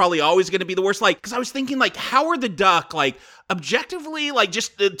 that's probably always going to be the worst. Like, because I was thinking, like, Howard the Duck, like, objectively, like,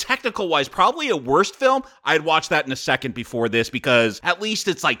 just technical-wise, probably a worst film. I'd watch that in a second before this because at least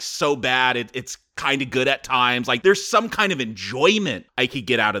it's, like, so bad. It's kind of good at times. Like, there's some kind of enjoyment I could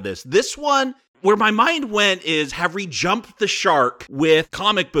get out of this. This one... Where my mind went is, have we jumped the shark with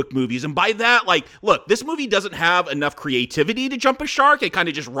comic book movies? And by that, like, look, this movie doesn't have enough creativity to jump a shark. It kind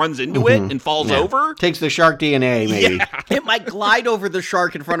of just runs into it and falls over. Takes the shark DNA, maybe. Yeah. It might glide over the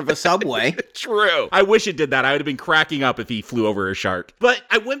shark in front of a subway. True. I wish it did that. I would have been cracking up if he flew over a shark. But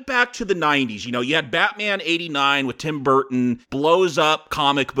I went back to the 90s. You know, you had Batman 89 with Tim Burton, blows up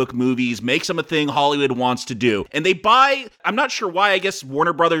comic book movies, makes them a thing Hollywood wants to do. And they buy, I'm not sure why, I guess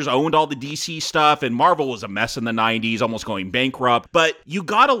Warner Brothers owned all the DC stuff, and Marvel was a mess in the 90s, almost going bankrupt. But you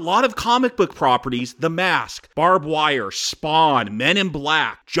got a lot of comic book properties, The Mask, Barbed Wire, Spawn, Men in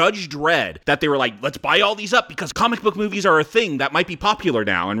Black, Judge Dredd, that they were like, let's buy all these up because comic book movies are a thing that might be popular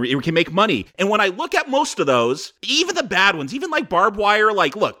now and we can make money. And when I look at most of those, even the bad ones, even like Barbed Wire,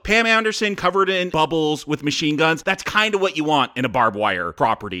 like, look, Pam Anderson covered in bubbles with machine guns, that's kind of what you want in a Barbed Wire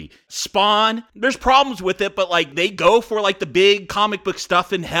property. Spawn, there's problems with it, but like they go for like the big comic book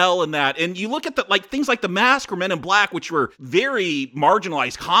stuff in hell and that. And you look at the like things like The Mask or Men in Black, which were very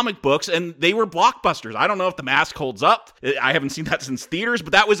marginalized comic books, and they were blockbusters. I don't know if The Mask holds up. I haven't seen that since theaters,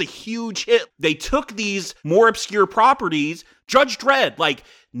 but that was a huge hit. They took these more obscure properties, Judge Dredd, like,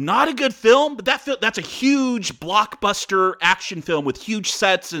 not a good film, but that's a huge blockbuster action film with huge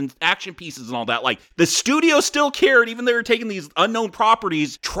sets and action pieces and all that. Like, the studio still cared, even though they're taking these unknown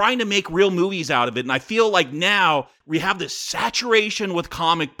properties, trying to make real movies out of it. And I feel like now we have this saturation with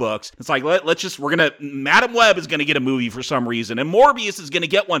comic books. It's like, Madam Web is gonna get a movie for some reason, and Morbius is gonna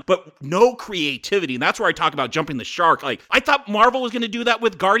get one, but no creativity. And that's where I talk about jumping the shark. Like, I thought Marvel was gonna do that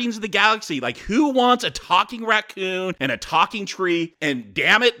with Guardians of the Galaxy. Like, who wants a talking raccoon and a talking tree? And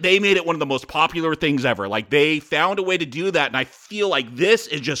damn it, they made it one of the most popular things ever. Like, they found a way to do that, and I feel like this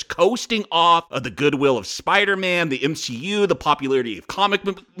is just coasting off of the goodwill of Spider-Man, the MCU, the popularity of comic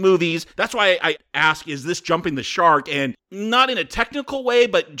movies. That's why I ask, is this jumping the shark? And not in a technical way,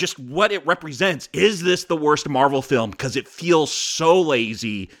 but just what it represents. Is this the worst Marvel film? Because it feels so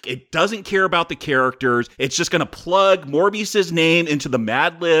lazy. It doesn't care about the characters. It's just going to plug Morbius's name into the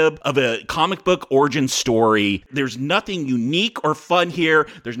Mad Lib of a comic book origin story. There's nothing unique or fun here.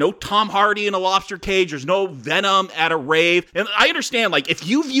 There's no Tom Hardy in a lobster cage. There's no Venom at a rave. And I understand, like, if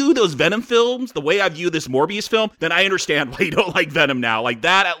you view those Venom films the way I view this Morbius film, then I understand why you don't like Venom now. Like,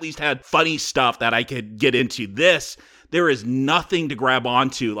 that at least had funny stuff that I could get into. This, there is nothing to grab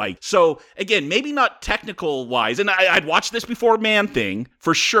onto. Like, so again, maybe not technical wise, and I'd watch this before Man-Thing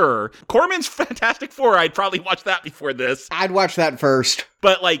for sure. Corman's Fantastic Four, I'd probably watch that before this. I'd watch that first.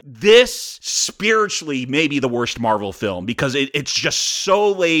 But like, this spiritually may be the worst Marvel film because it's just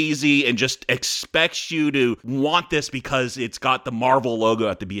so lazy and just expects you to want this because it's got the Marvel logo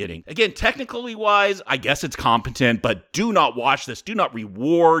at the beginning. Again, technically wise, I guess it's competent, but do not watch this. Do not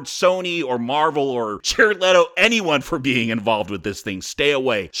reward Sony or Marvel or Jared Leto, anyone for being involved with this thing. Stay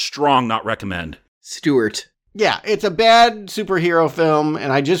away. Strong not recommend. Stuart. Yeah, it's a bad superhero film,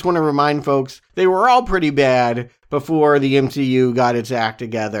 and I just want to remind folks, they were all pretty bad before the MCU got its act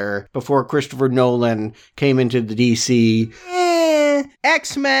together, before Christopher Nolan came into the DC.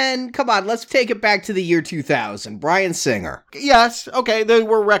 X-Men, come on, let's take it back to the year 2000. Bryan Singer. Yes, okay, they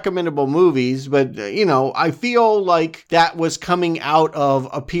were recommendable movies, but, I feel like that was coming out of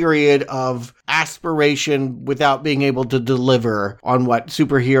a period of aspiration without being able to deliver on what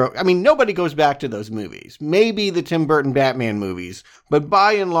superhero... I mean, nobody goes back to those movies. Maybe the Tim Burton Batman movies, but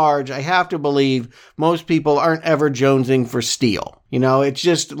by and large, I have to believe most people aren't ever jonesing for Steel. It's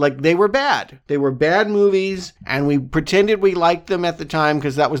just like they were bad. They were bad movies, and we pretended we liked them at the time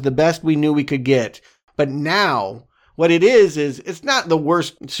because that was the best we knew we could get. But now, what it is it's not the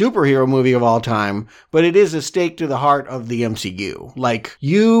worst superhero movie of all time, but it is a stake to the heart of the MCU. Like,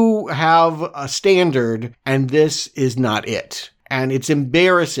 you have a standard, and this is not it. And it's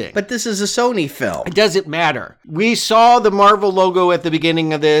embarrassing. But this is a Sony film. It doesn't matter. We saw the Marvel logo at the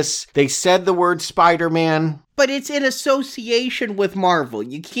beginning of this. They said the word Spider-Man. But it's in association with Marvel.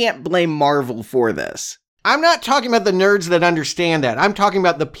 You can't blame Marvel for this. I'm not talking about the nerds that understand that. I'm talking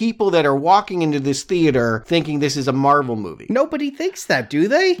about the people that are walking into this theater thinking this is a Marvel movie. Nobody thinks that, do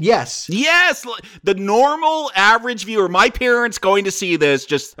they? Yes. Yes! The normal, average viewer, my parents going to see this,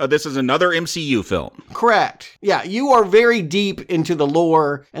 this is another MCU film. Correct. Yeah, you are very deep into the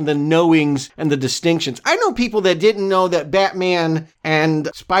lore and the knowings and the distinctions. I know people that didn't know that Batman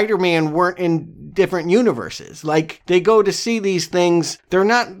and Spider-Man weren't in different universes. Like, they go to see these things, they're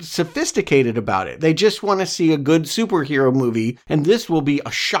not sophisticated about it. They just want to see a good superhero movie, and this will be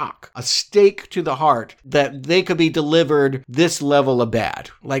a shock, a stake to the heart that they could be delivered this level of bad.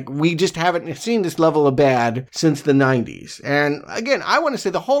 Like, we just haven't seen this level of bad since the 90s. And again, I want to say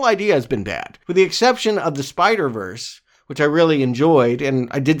the whole idea has been bad, with the exception of the Spider-Verse, which I really enjoyed, and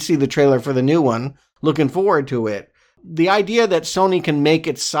I did see the trailer for the new one, looking forward to it. The idea that Sony can make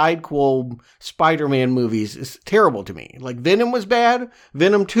its sidequel Spider-Man movies is terrible to me. Like, Venom was bad,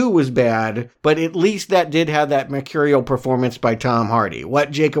 Venom 2 was bad, but at least that did have that mercurial performance by Tom Hardy. What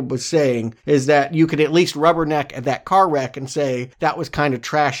Jacob was saying is that you could at least rubberneck at that car wreck and say that was kind of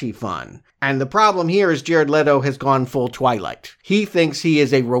trashy fun. And the problem here is Jared Leto has gone full Twilight. He thinks he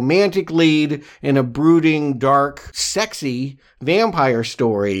is a romantic lead in a brooding, dark, sexy vampire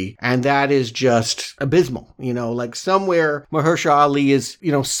story, and that is just abysmal. Like, somewhere Mahershala Ali is,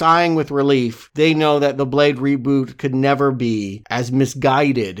 sighing with relief. They know that the Blade reboot could never be as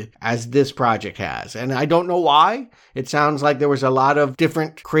misguided as this project has. And I don't know why. It sounds like there was a lot of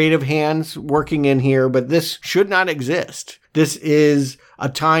different creative hands working in here, but this should not exist. This is a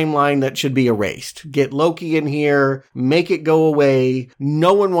timeline that should be erased. Get Loki in here, make it go away.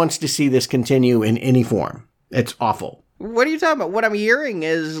 No one wants to see this continue in any form. It's awful. What are you talking about? What I'm hearing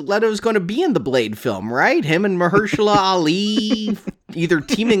is Leto's going to be in the Blade film, right? Him and Mahershala Ali either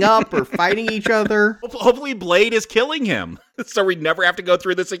teaming up or fighting each other. Hopefully Blade is killing him, so we never have to go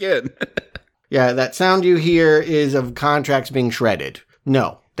through this again. Yeah, that sound you hear is of contracts being shredded.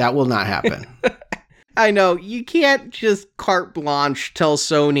 No, that will not happen. I know, you can't just carte blanche tell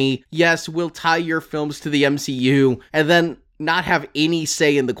Sony, yes, we'll tie your films to the MCU, and then not have any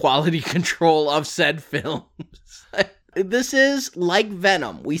say in the quality control of said films. This is like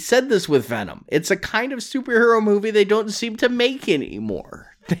Venom. We said this with Venom. It's a kind of superhero movie they don't seem to make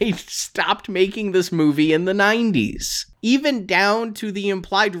anymore. They stopped making this movie in the 90s. Even down to the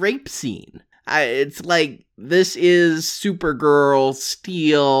implied rape scene. It's like, this is Supergirl,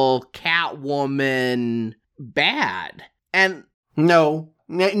 Steel, Catwoman, bad. And no.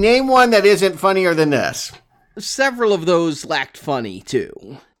 Name one that isn't funnier than this. Several of those lacked funny, too.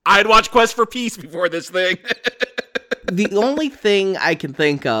 I'd watch Quest for Peace before this thing. The only thing I can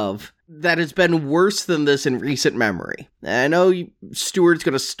think of that has been worse than this in recent memory, and I know Stuart's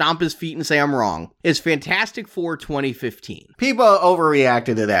going to stomp his feet and say I'm wrong, is Fantastic Four 2015. People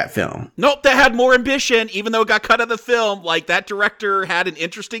overreacted to that film. Nope, that had more ambition, even though it got cut out of the film. Like, that director had an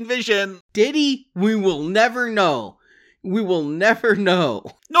interesting vision. Did he? We will never know. We will never know.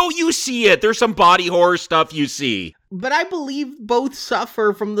 No, you see it. There's some body horror stuff you see. But I believe both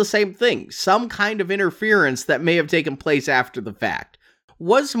suffer from the same thing, some kind of interference that may have taken place after the fact.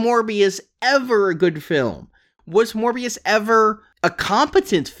 Was Morbius ever a good film? Was Morbius ever a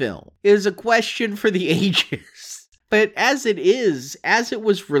competent film? Is a question for the ages. But as it is, as it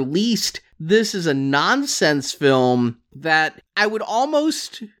was released, this is a nonsense film that I would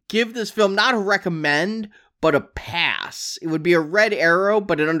almost give this film not a recommend, but a pass. It would be a red arrow,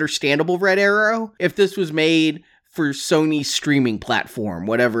 but an understandable red arrow if this was made for Sony's streaming platform,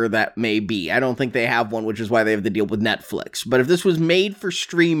 whatever that may be. I don't think they have one, which is why they have the deal with Netflix. But if this was made for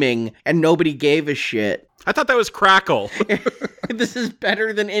streaming and nobody gave a shit... I thought that was Crackle. This is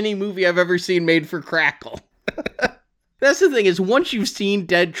better than any movie I've ever seen made for Crackle. That's the thing, is once you've seen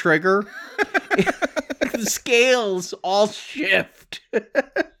Dead Trigger, the scales all shift.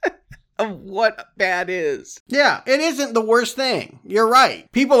 Of what bad is. Yeah, it isn't the worst thing. You're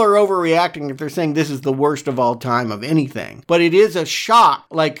right. People are overreacting if they're saying this is the worst of all time of anything. But it is a shock.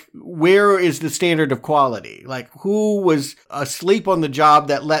 Like, where is the standard of quality? Like, who was asleep on the job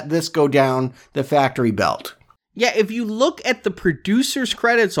that let this go down the factory belt? Yeah, if you look at the producer's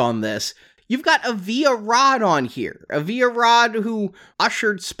credits on this, you've got Avia Rod on here. Avia Rod, who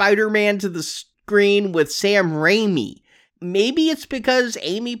ushered Spider-Man to the screen with Sam Raimi. Maybe it's because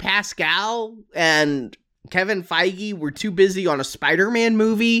Amy Pascal and Kevin Feige were too busy on a Spider-Man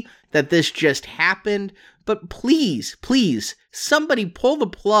movie that this just happened. But please, please, somebody pull the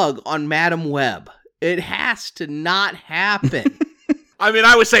plug on Madam Web. It has to not happen. I mean,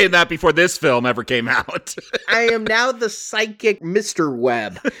 I was saying that before this film ever came out. I am now the psychic Mr.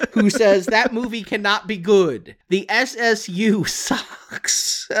 Webb who says that movie cannot be good. The SSU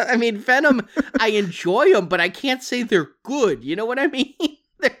sucks. I mean, Venom, I enjoy them, but I can't say they're good. You know what I mean?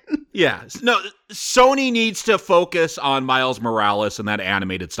 Yeah. No, Sony needs to focus on Miles Morales and that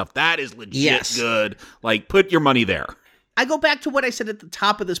animated stuff. That is legit good. Like, put your money there. I go back to what I said at the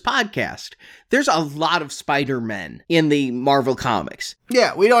top of this podcast. There's a lot of Spider-Men in the Marvel Comics.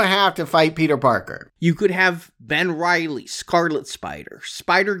 Yeah, we don't have to fight Peter Parker. You could have Ben Reilly, Scarlet Spider,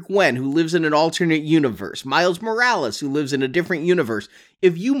 Spider-Gwen, who lives in an alternate universe, Miles Morales, who lives in a different universe.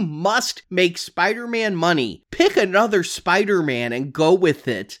 If you must make Spider-Man money, pick another Spider-Man and go with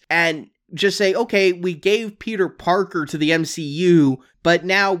it, and just say, okay, we gave Peter Parker to the MCU, but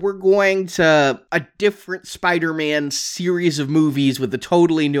now we're going to a different Spider-Man series of movies with a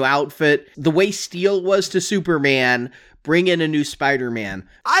totally new outfit. The way Steel was to Superman, bring in a new Spider-Man.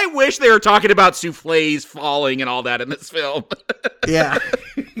 I wish they were talking about souffles falling and all that in this film. Yeah.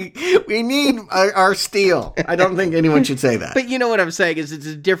 We need our Steel. I don't think anyone should say that. But you know what I'm saying is it's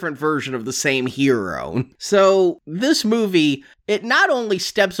a different version of the same hero. So this movie, it not only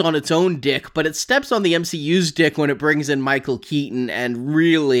steps on its own dick, but it steps on the MCU's dick when it brings in Michael Keaton and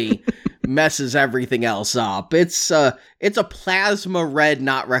really messes everything else up. It's a plasma red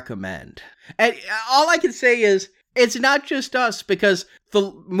not recommend. And all I can say is it's not just us, because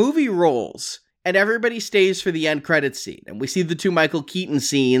the movie rolls and everybody stays for the end credits scene. And we see the two Michael Keaton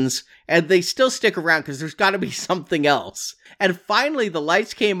scenes, and they still stick around because there's got to be something else. And finally, the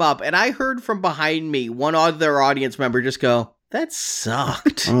lights came up, and I heard from behind me one other audience member just go, "That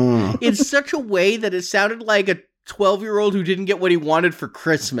sucked." In such a way that it sounded like a 12-year-old who didn't get what he wanted for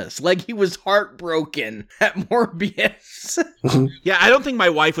Christmas. Like he was heartbroken at Morbius. Yeah, I don't think my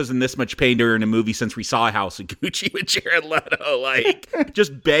wife was in this much pain during a movie since we saw House of Gucci with Jared Leto. Like,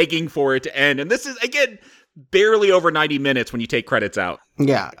 just begging for it to end. And this is, again, barely over 90 minutes when you take credits out.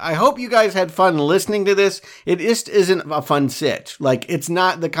 Yeah, I hope you guys had fun listening to this. It just isn't a fun sit. Like, it's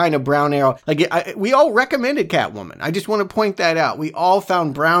not the kind of Brown Arrow. Like, we all recommended Catwoman. I just want to point that out. We all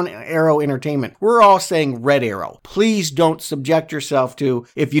found Brown Arrow entertainment. We're all saying Red Arrow. Please don't subject yourself to.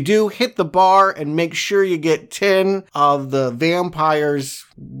 If you do, hit the bar and make sure you get 10 of the vampire's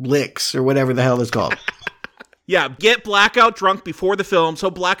licks or whatever the hell it's called. Yeah, get blackout drunk before the film, so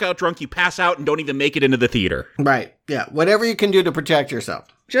blackout drunk you pass out and don't even make it into the theater. Right, yeah, whatever you can do to protect yourself.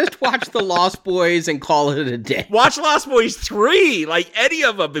 Just watch The Lost Boys and call it a day. Watch Lost Boys 3, like any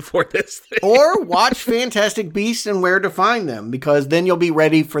of them before this thing. Or watch Fantastic Beasts and Where to Find Them, because then you'll be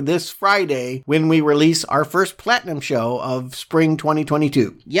ready for this Friday when we release our first Platinum show of spring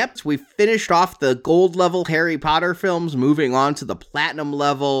 2022. Yep, we finished off the gold level Harry Potter films, moving on to the platinum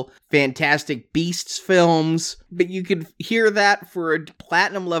level Fantastic Beasts films. But you can hear that for a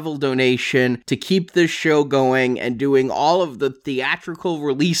platinum level donation to keep this show going and doing all of the theatrical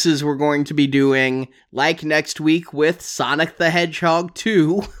releases we're going to be doing, like next week with Sonic the Hedgehog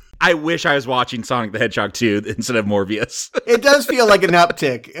 2. I wish I was watching Sonic the Hedgehog 2 instead of Morbius. It does feel like an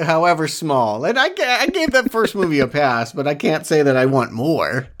uptick, however small. And I gave that first movie a pass, but I can't say that I want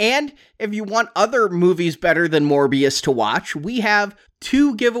more. And if you want other movies better than Morbius to watch, we have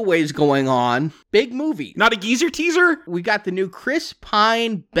 2 giveaways going on. Big movie. Not a geezer teaser? We got the new Chris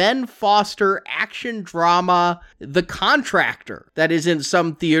Pine, Ben Foster action drama, The Contractor, that is in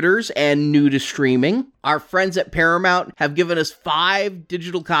some theaters and new to streaming. Our friends at Paramount have given us 5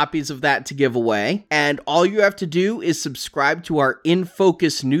 digital copies of that to give away. And all you have to do is subscribe to our In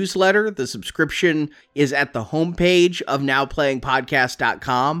Focus newsletter. The subscription is at the homepage of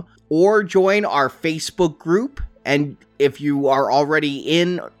nowplayingpodcast.com, or join our Facebook group. And if you are already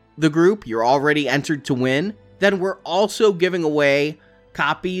in the group, you're already entered to win. Then we're also giving away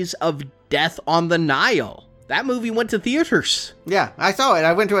copies of Death on the Nile. That movie went to theaters. Yeah, I saw it.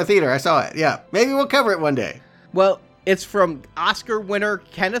 I went to a theater. I saw it. Yeah, maybe we'll cover it one day. Well, it's from Oscar winner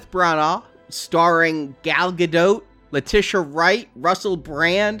Kenneth Branagh, starring Gal Gadot, Letitia Wright, Russell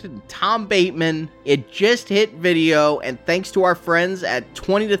Brand, and Tom Bateman. It just hit video, and thanks to our friends at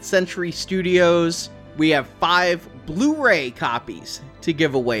 20th Century Studios, we have 5 Blu-ray copies to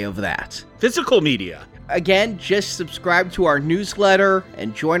give away of that. Physical media. Again, just subscribe to our newsletter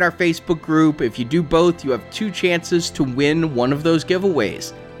and join our Facebook group. If you do both, you have 2 chances to win one of those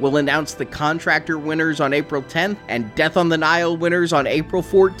giveaways. We'll announce the Contractor winners on April 10th and Death on the Nile winners on April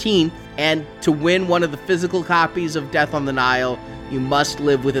 14th. And to win one of the physical copies of Death on the Nile, you must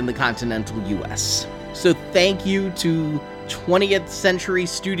live within the continental US. So thank you to 20th Century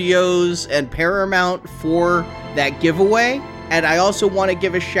Studios and Paramount for that giveaway. And I also want to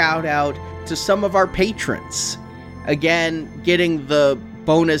give a shout out to some of our patrons. Again, getting the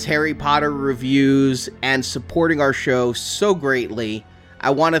bonus Harry Potter reviews and supporting our show so greatly. I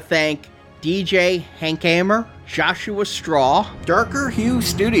want to thank DJ Hankhammer, Joshua Straw, Darker Hue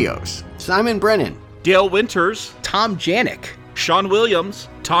Studios, Simon Brennan, Dale Winters, Tom Janik, Sean Williams,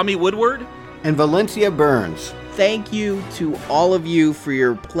 Tommy Woodward, and Valencia Burns. Thank you to all of you for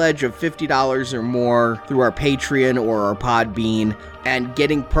your pledge of $50 or more through our Patreon or our Podbean, and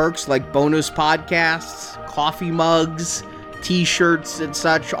getting perks like bonus podcasts, coffee mugs, t-shirts, and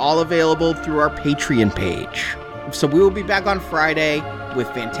such, all available through our Patreon page. So we will be back on Friday with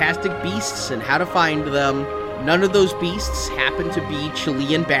Fantastic Beasts and how to find them. None of those beasts happen to be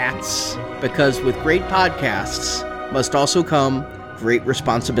Chilean bats, because with great podcasts must also come great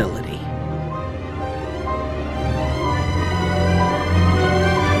responsibility.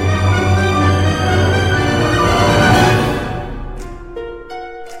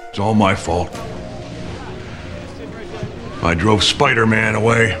 It's all my fault. I drove Spider-Man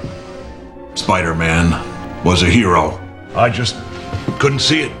away. Spider-Man was a hero. I just couldn't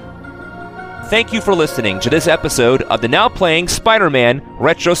see it. Thank you for listening to this episode of the Now Playing Spider-Man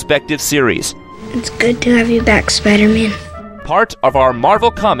Retrospective Series. It's good to have you back, Spider-Man. Part of our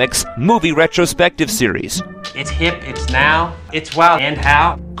Marvel Comics Movie Retrospective Series. It's hip, it's now, it's wow, and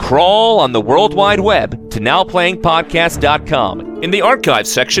how. Crawl on the World Wide Web to NowPlayingPodcast.com. In the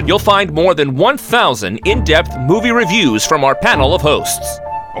archives section, you'll find more than 1,000 in-depth movie reviews from our panel of hosts.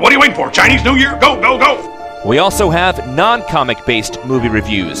 What are you waiting for? Chinese New Year? Go, go, go! We also have non-comic-based movie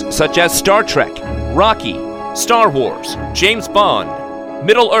reviews, such as Star Trek, Rocky, Star Wars, James Bond,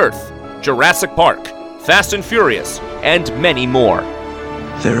 Middle-earth, Jurassic Park, Fast and Furious, and many more.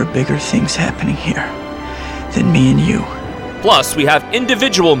 There are bigger things happening here than me and you. Plus, we have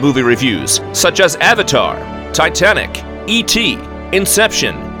individual movie reviews, such as Avatar, Titanic, E.T.,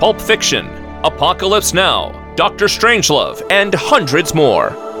 Inception, Pulp Fiction, Apocalypse Now, Dr. Strangelove, and hundreds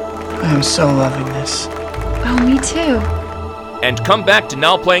more. I am so loving this. Oh, me too. And come back to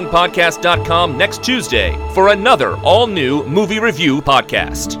NowPlayingPodcast.com next Tuesday for another all-new movie review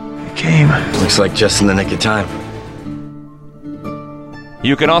podcast. Came. Looks like just in the nick of time.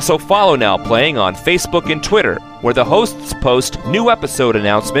 You can also follow Now Playing on Facebook and Twitter, where the hosts post new episode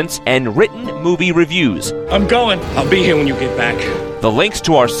announcements and written movie reviews. I'm going. I'll be here when you get back. The links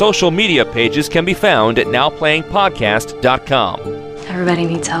to our social media pages can be found at NowPlayingPodcast.com. Everybody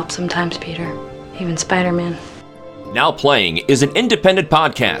needs help sometimes, Peter. Even Spider-Man. Now Playing is an independent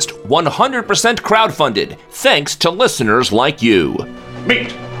podcast, 100% crowdfunded, thanks to listeners like you.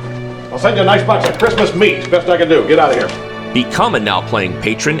 Meat. I'll send you a nice box of Christmas meat. Best I can do. Get out of here. Become a Now Playing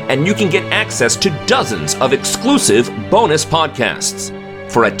patron and you can get access to dozens of exclusive bonus podcasts.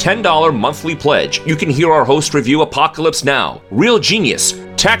 For a $10 monthly pledge, you can hear our host review Apocalypse Now, Real Genius,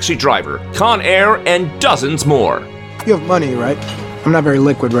 Taxi Driver, Con Air, and dozens more. You have money, right? I'm not very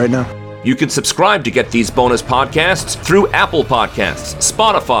liquid right now. You can subscribe to get these bonus podcasts through Apple Podcasts,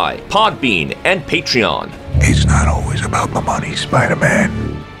 Spotify, Podbean, and Patreon. It's not always about the money, Spider-Man.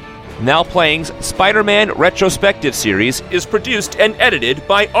 Now Playing's Spider-Man Retrospective Series is produced and edited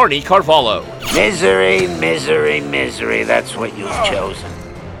by Arnie Carvalho. Misery, misery, misery. That's what you've chosen.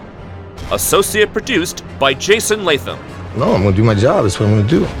 Associate produced by Jason Latham. No, I'm going to do my job. That's what I'm going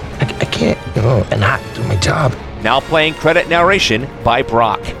to do. I can't, and not do my job. Now Playing credit narration by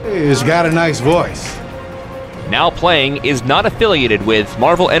Brock. He's got a nice voice. Now Playing is not affiliated with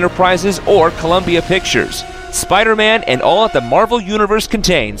Marvel Enterprises or Columbia Pictures. Spider-Man and all that the Marvel Universe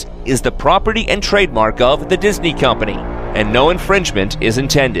contains is the property and trademark of the Disney Company, and no infringement is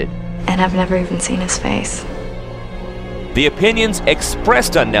intended. And I've never even seen his face. The opinions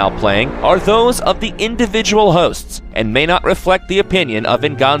expressed on Now Playing are those of the individual hosts and may not reflect the opinion of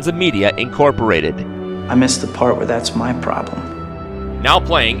Venganza Media Incorporated. I missed the part where that's my problem. Now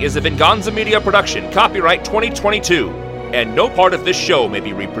Playing is a Venganza Media production, copyright 2022, and no part of this show may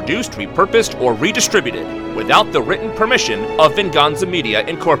be reproduced, repurposed, or redistributed without the written permission of Venganza Media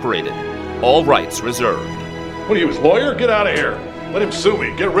Incorporated. All rights reserved. What are you, his lawyer? Get out of here. Let him sue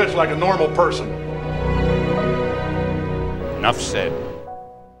me. Get rich like a normal person. Enough said.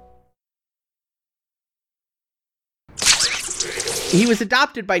 He was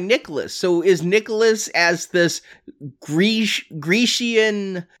adopted by Nicholas. So is Nicholas as this Grecian?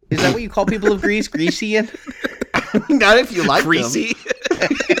 Is that what you call people of Greece? Grecian? Not if you like Greasy.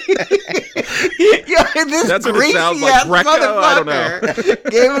 Yeah, this That's what it sounds like. Greco? I don't know.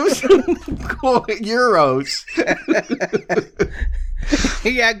 Gave him some euros.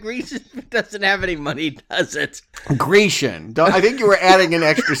 Yeah, Greece doesn't have any money, does it? Grecian. I think you were adding an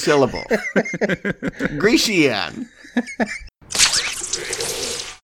extra syllable. Grecian.